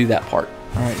and do that part.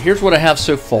 All right, here's what I have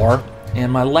so far, and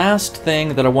my last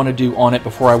thing that I want to do on it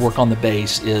before I work on the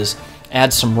base is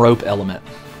add some rope element.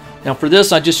 Now for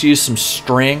this, I just used some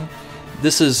string.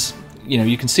 This is, you know,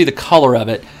 you can see the color of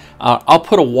it. I'll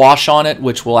put a wash on it,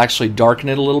 which will actually darken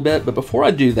it a little bit, but before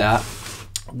I do that,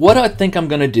 what I think I'm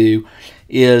going to do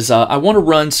is I want to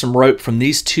run some rope from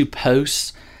these 2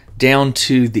 posts down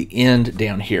to the end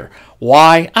down here.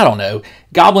 Why? I don't know.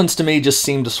 Goblins to me just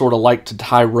seem to sort of like to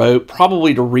tie rope,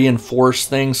 probably to reinforce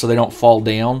things so they don't fall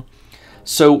down.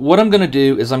 So what I'm going to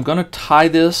do is I'm going to tie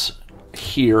this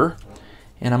here,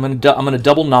 and I'm going to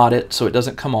double knot it so it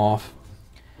doesn't come off.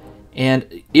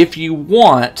 And if you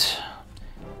want,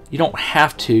 you don't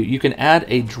have to, you can add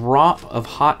a drop of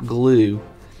hot glue,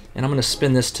 and I'm going to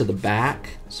spin this to the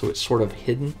back so it's sort of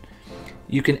hidden.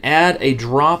 You can add a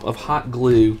drop of hot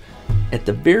glue at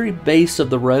the very base of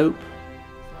the rope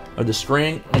or the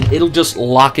string, and it'll just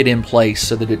lock it in place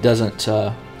so that it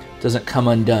doesn't come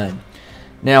undone.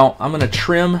 Now I'm going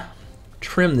to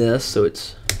trim this so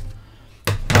it's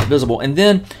not visible, and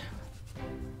then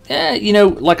you know,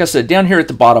 like I said, down here at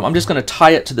the bottom, I'm just going to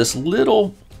tie it to this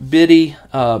little bitty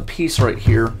piece right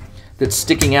here that's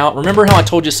sticking out. Remember how I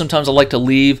told you sometimes I like to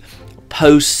leave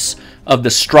posts of the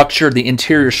structure, the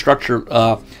interior structure,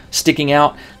 sticking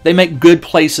out? They make good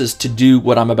places to do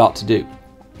what I'm about to do.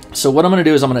 So what I'm going to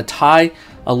do is I'm going to tie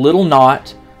a little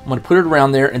knot. I'm going to put it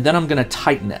around there, and then I'm going to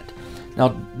tighten it.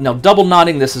 Now double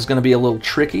knotting this is going to be a little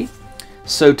tricky.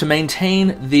 So to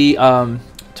maintain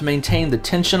the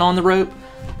tension on the rope,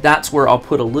 that's where I'll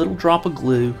put a little drop of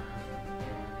glue.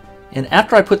 And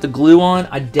after I put the glue on,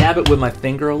 I dab it with my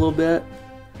finger a little bit,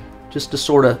 just to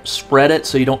sort of spread it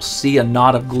so you don't see a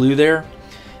knot of glue there.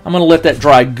 I'm going to let that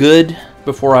dry good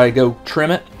before I go trim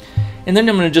it. And then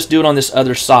I'm going to just do it on this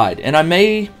other side. And I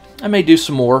may do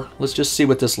some more. Let's just see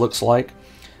what this looks like.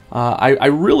 I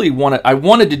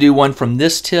wanted to do one from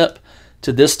this tip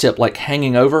to this tip, like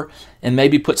hanging over, and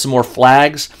maybe put some more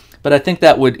flags. but I think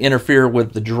that would interfere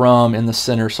with the drum in the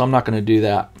center, so I'm not going to do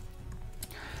that.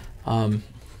 I'm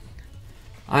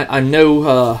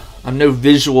no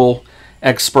visual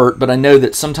expert, but I know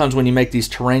that sometimes when you make these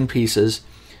terrain pieces,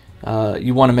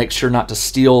 you want to make sure not to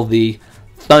steal the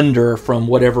thunder from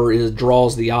whatever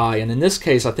draws the eye. And in this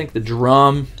case, I think the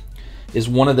drum is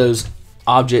one of those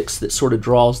objects that sort of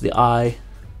draws the eye,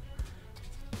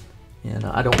 and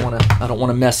I don't want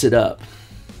to mess it up.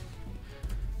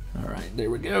 All right, there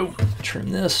we go. Trim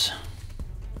this,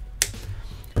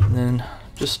 and then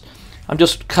I'm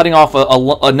just cutting off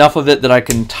enough of it that I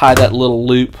can tie that little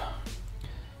loop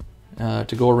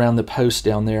to go around the post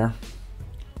down there.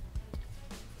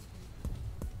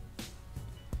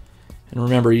 And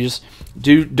remember, you just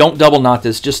don't double knot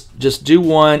this. Just do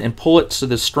one and pull it so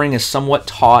the string is somewhat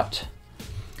taut,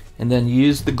 and then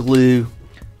use the glue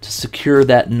to secure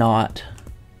that knot.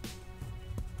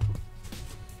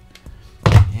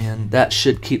 And that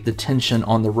should keep the tension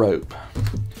on the rope.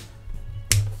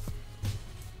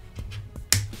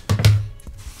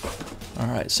 All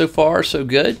right, so far so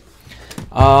good.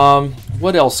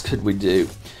 What else could we do?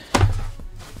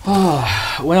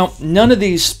 Well, none of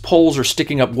these poles are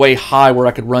sticking up way high where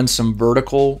I could run some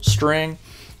vertical string.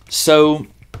 So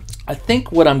I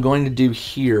think what I'm going to do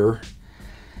here,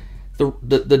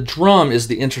 the drum is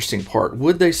the interesting part.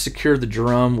 Would they secure the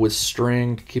drum with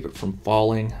string to keep it from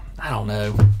falling? I don't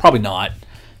know. Probably not.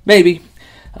 Maybe.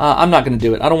 I'm not going to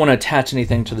do it. I don't want to attach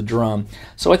anything to the drum.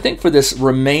 So I think for this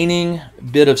remaining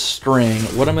bit of string,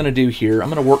 what I'm going to do here, I'm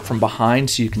going to work from behind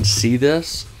so you can see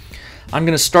this. I'm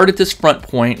going to start at this front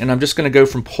point, and I'm just going to go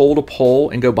from pole to pole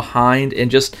and go behind and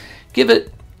just give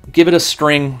it a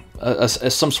string,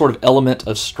 some sort of element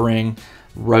of string,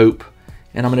 rope,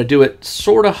 and I'm going to do it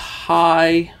sort of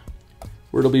high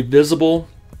where it'll be visible.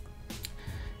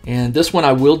 And this one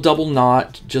I will double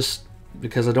knot just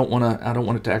because I don't want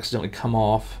it to accidentally come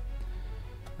off.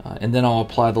 And then I'll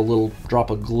apply the little drop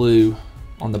of glue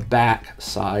on the back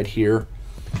side here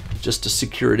just to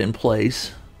secure it in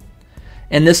place.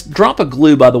 And this drop of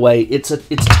glue, by the way, it's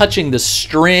touching the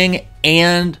string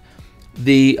and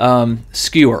the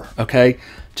skewer, okay,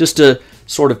 just to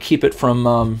sort of keep it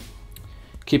from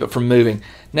moving.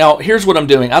 Now, here's what I'm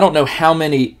doing. I don't know how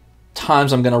many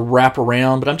times I'm going to wrap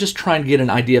around, but I'm just trying to get an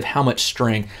idea of how much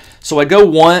string. So I go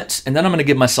once, and then I'm going to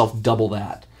give myself double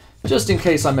that, just in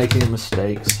case I make any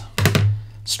mistakes.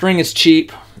 String is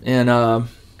cheap, and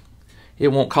it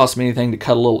won't cost me anything to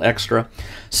cut a little extra.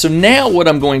 So now what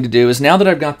I'm going to do is, now that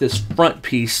I've got this front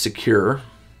piece secure,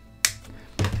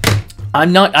 I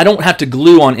don't have to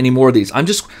glue on any more of these. What I'm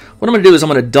going to do is I'm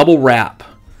going to double wrap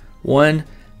 1,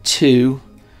 2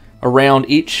 around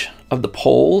each of the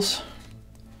poles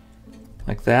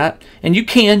like that. And you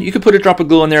could put a drop of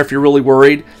glue in there if you're really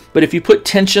worried, but if you put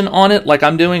tension on it like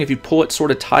I'm doing, if you pull it sort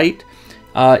of tight,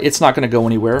 it's not going to go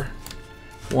anywhere.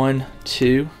 1,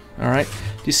 2, all right.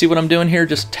 Do you see what I'm doing here?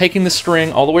 Just taking the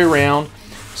string all the way around.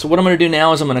 So what I'm going to do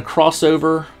now is I'm going to cross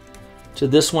over to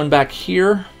this one back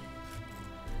here,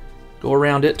 go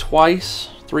around it twice,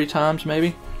 3 times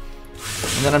maybe,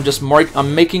 and then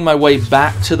I'm making my way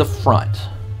back to the front.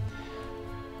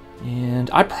 And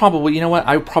I probably, you know what,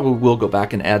 I probably will go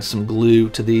back and add some glue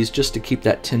to these just to keep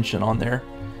that tension on there.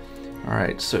 All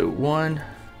right, so 1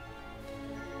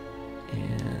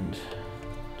 and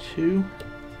 2.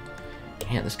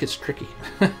 Man, this gets tricky.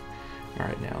 All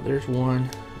right, now there's 1,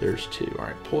 there's 2. All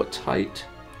right, pull it tight.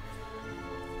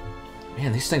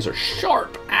 Man, these things are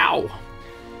sharp. Ow.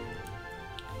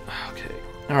 Okay.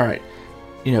 All right.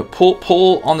 You know,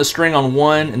 pull on the string on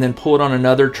one and then pull it on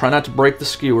another. Try not to break the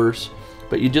skewers,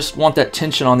 but you just want that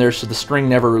tension on there so the string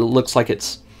never looks like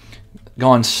it's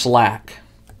gone slack.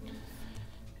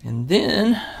 And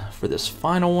then for this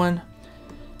final one,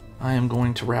 I am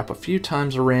going to wrap a few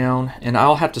times around, and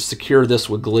I'll have to secure this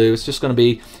with glue. It's just going to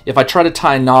be, if I try to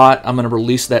tie a knot, I'm going to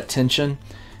release that tension,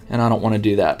 and I don't want to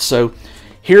do that. So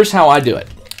here's how I do it.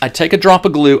 I take a drop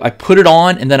of glue, I put it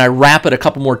on, and then I wrap it a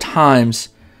couple more times.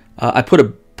 I put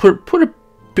a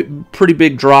pretty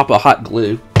big drop of hot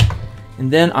glue,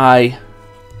 and then I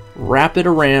wrap it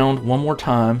around one more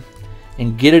time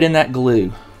and get it in that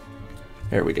glue.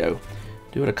 There we go.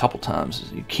 Do it a couple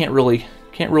times. You can't really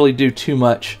do too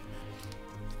much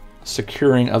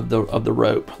securing of the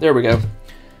rope. There we go.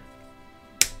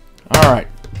 All right.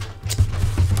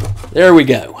 There we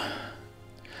go.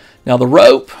 Now the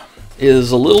rope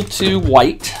is a little too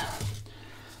white.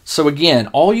 So again,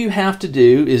 all you have to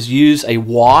do is use a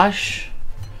wash.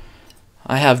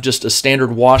 I have just a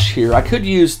standard wash here. I could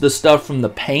use the stuff from the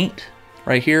paint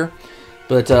right here,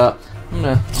 but I'm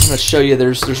gonna show you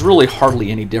there's really hardly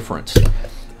any difference.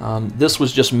 This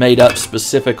was just made up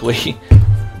specifically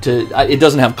it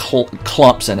doesn't have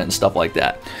clumps in it and stuff like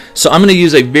that. So I'm going to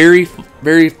use a very,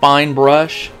 very fine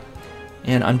brush,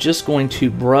 and I'm just going to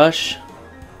brush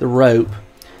the rope.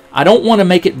 I don't want to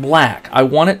make it black. I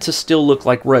want it to still look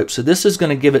like rope. So this is going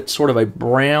to give it sort of a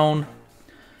brown,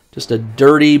 just a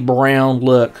dirty brown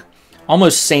look,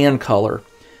 almost sand color.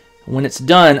 When it's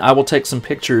done, I will take some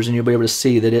pictures and you'll be able to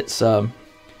see that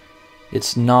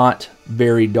it's not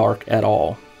very dark at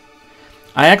all.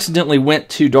 I accidentally went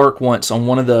too dark once on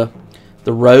one of the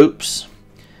ropes.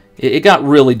 It got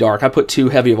really dark. I put too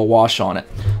heavy of a wash on it.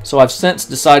 So I've since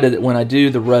decided that when I do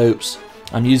the ropes,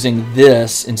 I'm using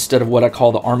this instead of what I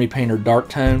call the Army Painter dark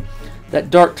tone.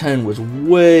 That dark tone was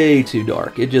way too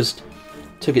dark. It just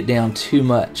took it down too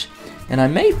much. And I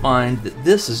may find that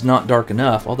this is not dark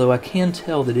enough, although I can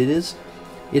tell that it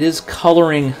is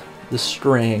coloring the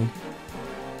string.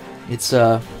 It's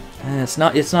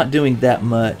not doing that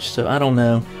much, so I don't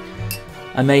know.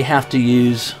 I may have to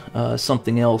use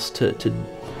something else to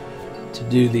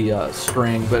do the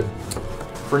string, but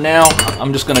for now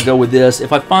I'm just going to go with this.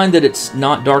 If I find that it's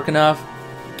not dark enough,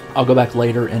 I'll go back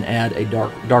later and add a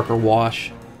darker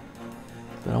wash.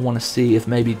 But I want to see if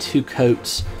maybe 2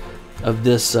 coats of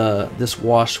this this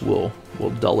wash will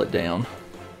dull it down.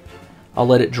 I'll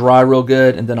let it dry real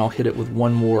good, and then I'll hit it with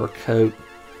one more coat,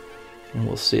 and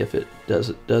we'll see if it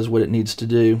does what it needs to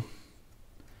do.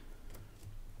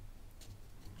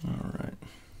 All right.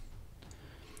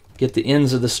 Get the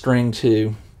ends of the string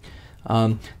too.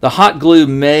 The hot glue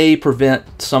may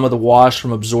prevent some of the wash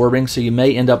from absorbing, so you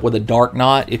may end up with a dark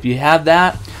knot. If you have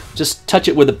that, just touch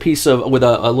it with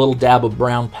a little dab of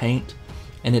brown paint,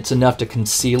 and it's enough to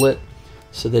conceal it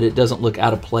so that it doesn't look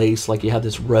out of place, like you have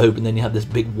this robe and then you have this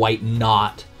big white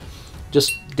knot.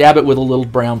 Just dab it with a little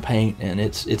brown paint, and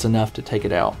it's enough to take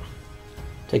it out.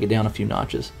 Take it down a few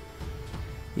notches.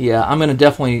 Yeah, I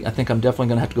think I'm definitely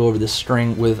gonna have to go over this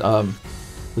string with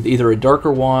either a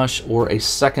darker wash or a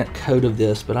second coat of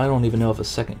this, but I don't even know if a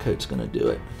second coat's gonna do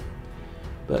it.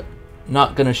 But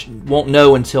won't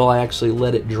know until I actually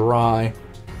let it dry.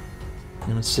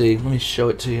 And let's see, let me show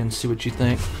it to you and see what you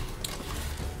think.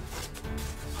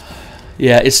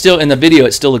 Yeah, it's still, in the video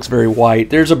it still looks very white.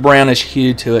 There's a brownish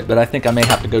hue to it, but I think I may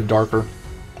have to go darker.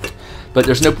 But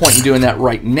there's no point in doing that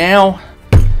right now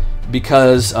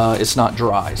because it's not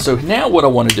dry. So now what I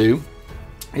want to do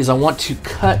is I want to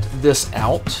cut this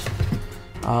out,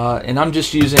 and I'm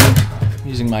just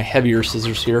using my heavier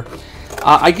scissors here.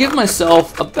 I give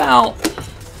myself about,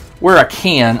 where I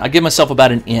can, I give myself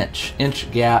about an inch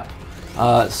gap.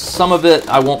 Some of it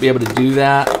I won't be able to do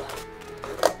that,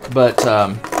 but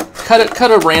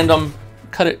cut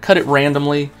it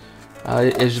randomly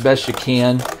as best you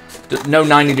can. No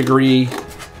 90-degree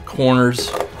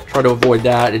corners. Try to avoid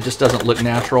that. It just doesn't look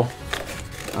natural.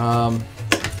 There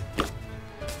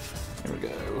we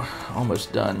go.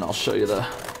 Almost done. I'll show you the.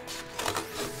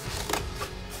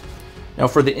 Now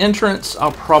for the entrance,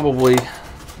 I'm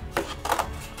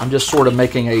just sort of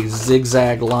making a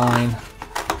zigzag line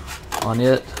on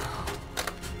it.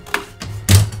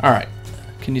 All right.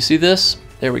 Can you see this?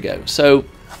 There we go. So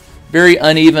very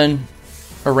uneven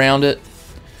around it,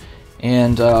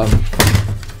 and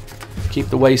keep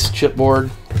the waste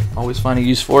chipboard. Always find a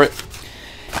use for it.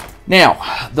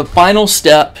 Now, the final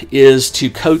step is to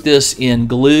coat this in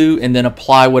glue and then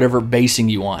apply whatever basing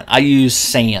you want. I use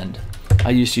sand. I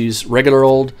used to use regular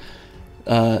old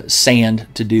sand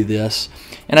to do this,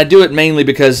 and I do it mainly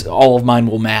because all of mine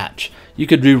will match. You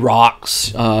could do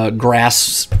rocks,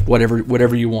 grass,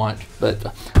 whatever you want. But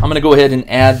I'm going to go ahead and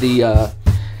add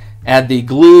the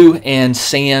glue and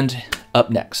sand up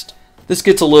next. This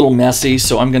gets a little messy,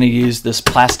 so I'm going to use this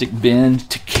plastic bin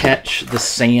to catch the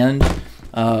sand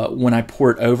when I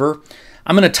pour it over.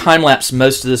 I'm going to time-lapse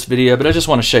most of this video, but I just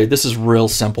want to show you, this is real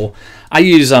simple. I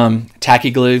use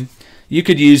tacky glue. You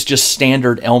could use just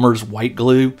standard Elmer's white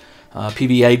glue,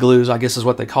 PVA glues, I guess is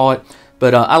what they call it.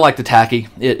 But I like the tacky.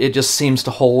 It just seems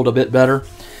to hold a bit better.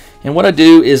 And what I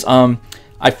do is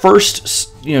I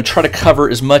first try to cover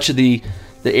as much of the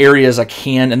area as I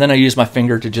can, and then I use my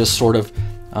finger to just sort of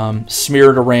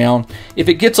smear it around. If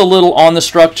it gets a little on the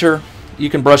structure, you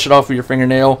can brush it off with your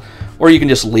fingernail, or you can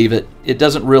just leave it. It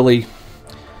doesn't really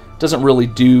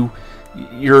do,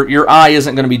 your eye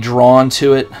isn't going to be drawn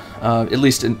to it, at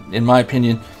least in my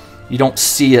opinion. You don't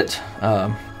see it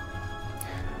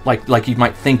like you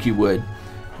might think you would.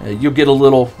 You'll get a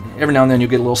little, every now and then you'll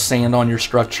get a little sand on your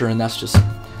structure, and that's just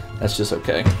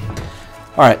okay.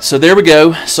 All right, so there we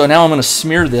go. So now I'm going to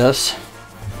smear this,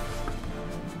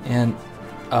 and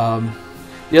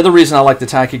the other reason I like the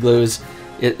tacky glue is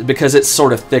because it's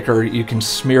sort of thicker. You can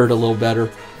smear it a little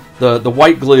better. The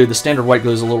white glue, the standard white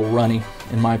glue, is a little runny,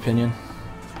 in my opinion.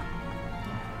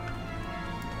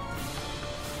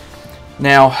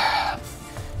 Now,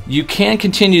 you can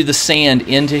continue the sand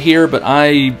into here, but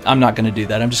I'm not going to do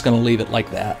that. I'm just going to leave it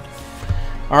like that.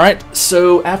 All right,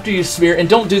 so after you smear, and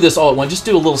don't do this all at once, just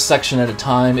do a little section at a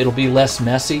time. It'll be less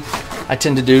messy. I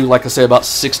tend to do, like I say, about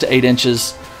 6 to 8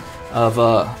 inches of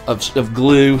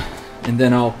glue, and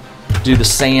then I'll do the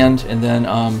sand, and then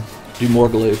do more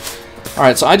glue. All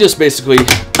right, so I just basically,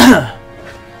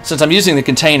 since I'm using the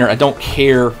container, I don't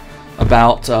care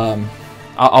about,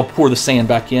 I'll pour the sand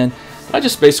back in. I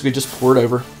just basically just pour it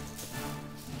over.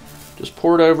 Just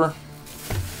pour it over,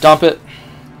 dump it.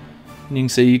 And you can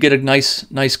see you get a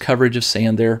nice coverage of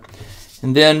sand there.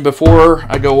 And then before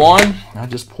I go on, I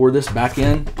just pour this back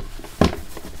in.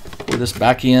 Pour this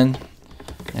back in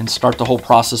and start the whole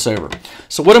process over.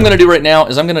 So what I'm going to do right now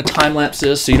is I'm going to time-lapse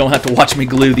this so you don't have to watch me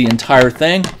glue the entire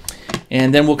thing.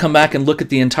 And then we'll come back and look at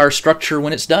the entire structure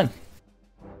when it's done.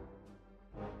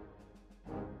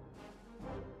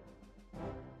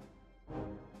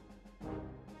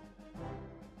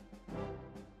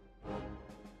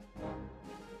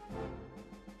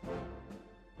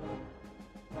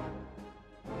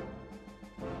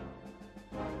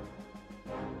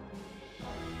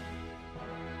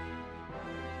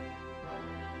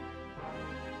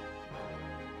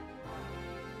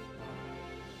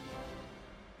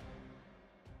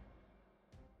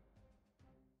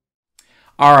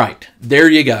 All right, there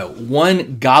you go.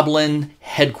 One Goblin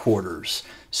Headquarters,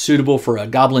 suitable for a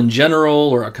Goblin General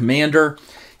or a Commander.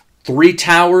 3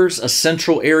 towers, a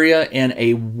central area, and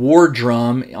a war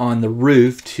drum on the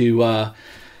roof to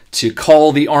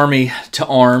call the army to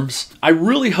arms. I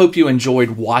really hope you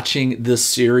enjoyed watching this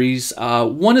series.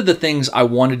 One of the things I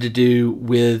wanted to do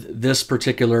with this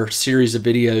particular series of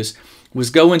videos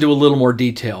was go into a little more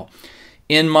detail.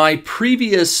 In my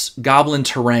previous Goblin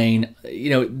terrain,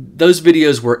 those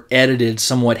videos were edited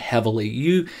somewhat heavily.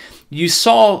 You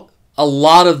saw a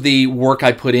lot of the work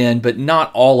I put in, but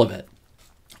not all of it.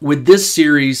 With this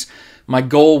series, my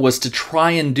goal was to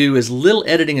try and do as little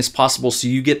editing as possible so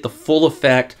you get the full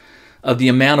effect of the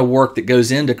amount of work that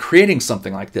goes into creating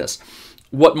something like this.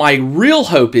 What my real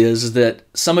hope is that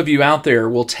some of you out there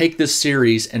will take this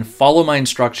series and follow my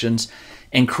instructions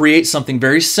and create something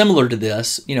very similar to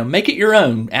this. Make it your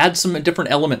own, add some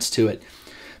different elements to it.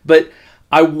 But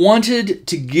I wanted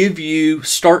to give you,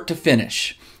 start to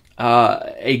finish,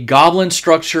 a Goblin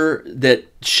structure that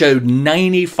showed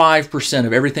 95%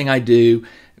 of everything I do,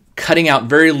 cutting out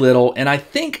very little, and I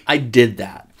think I did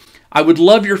that. I would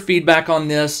love your feedback on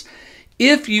this.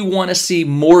 If you want to see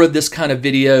more of this kind of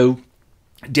video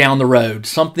down the road,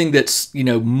 something that's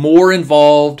more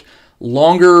involved,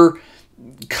 longer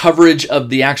coverage of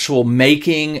the actual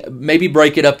making, maybe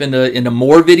break it up into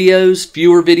more videos,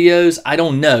 fewer videos, I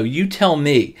don't know. You tell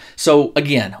me. So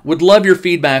again, would love your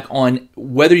feedback on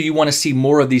whether you want to see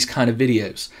more of these kind of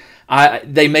videos.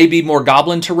 They may be more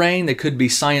Goblin terrain, they could be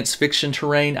science fiction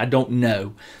terrain, I don't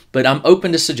know. But I'm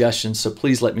open to suggestions, so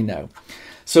please let me know.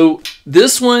 So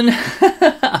this one,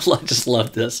 I just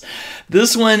love this.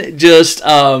 This one just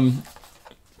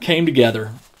came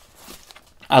together.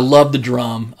 I love the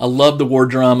drum. I love the war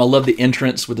drum. I love the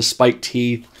entrance with the spiked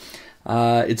teeth.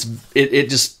 It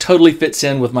just totally fits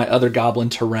in with my other Goblin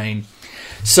terrain.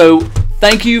 So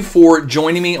thank you for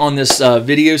joining me on this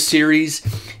video series.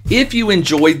 If you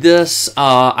enjoyed this,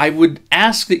 I would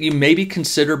ask that you maybe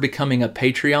consider becoming a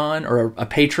Patreon or a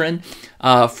patron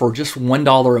for just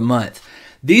 $1 a month.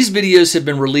 These videos have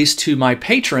been released to my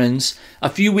patrons a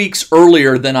few weeks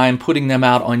earlier than I am putting them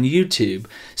out on YouTube.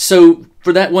 So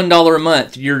for that $1 a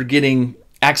month, you're getting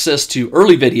access to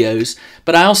early videos,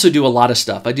 but I also do a lot of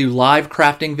stuff. I do live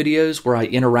crafting videos where I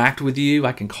interact with you.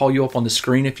 I can call you up on the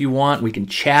screen if you want. We can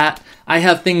chat. I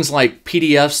have things like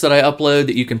PDFs that I upload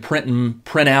that you can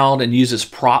print out and use as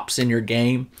props in your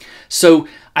game. So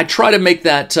I try to make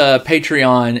that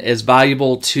Patreon as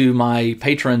valuable to my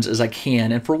patrons as I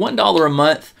can. And for $1 a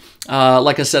month,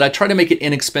 like I said, I try to make it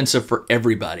inexpensive for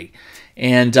everybody.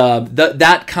 And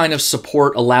that kind of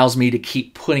support allows me to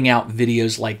keep putting out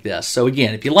videos like this. So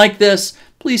again, if you like this,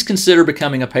 please consider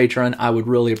becoming a patron. I would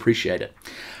really appreciate it.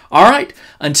 All right,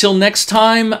 until next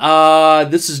time,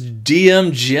 this is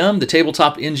DM Jim, the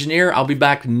Tabletop Engineer. I'll be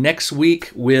back next week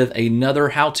with another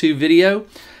how-to video.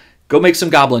 Go make some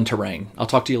Goblin terrain. I'll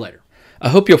talk to you later. I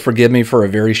hope you'll forgive me for a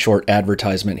very short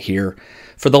advertisement here.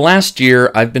 For the last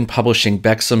year, I've been publishing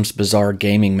Bexim's Bazaar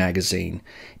gaming magazine.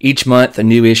 Each month, a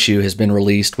new issue has been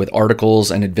released with articles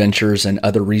and adventures and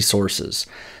other resources.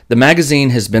 The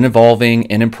magazine has been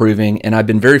evolving and improving, and I've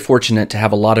been very fortunate to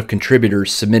have a lot of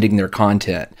contributors submitting their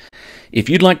content. If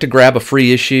you'd like to grab a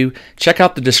free issue, check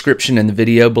out the description in the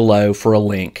video below for a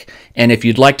link. And if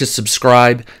you'd like to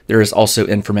subscribe, there is also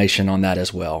information on that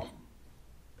as well.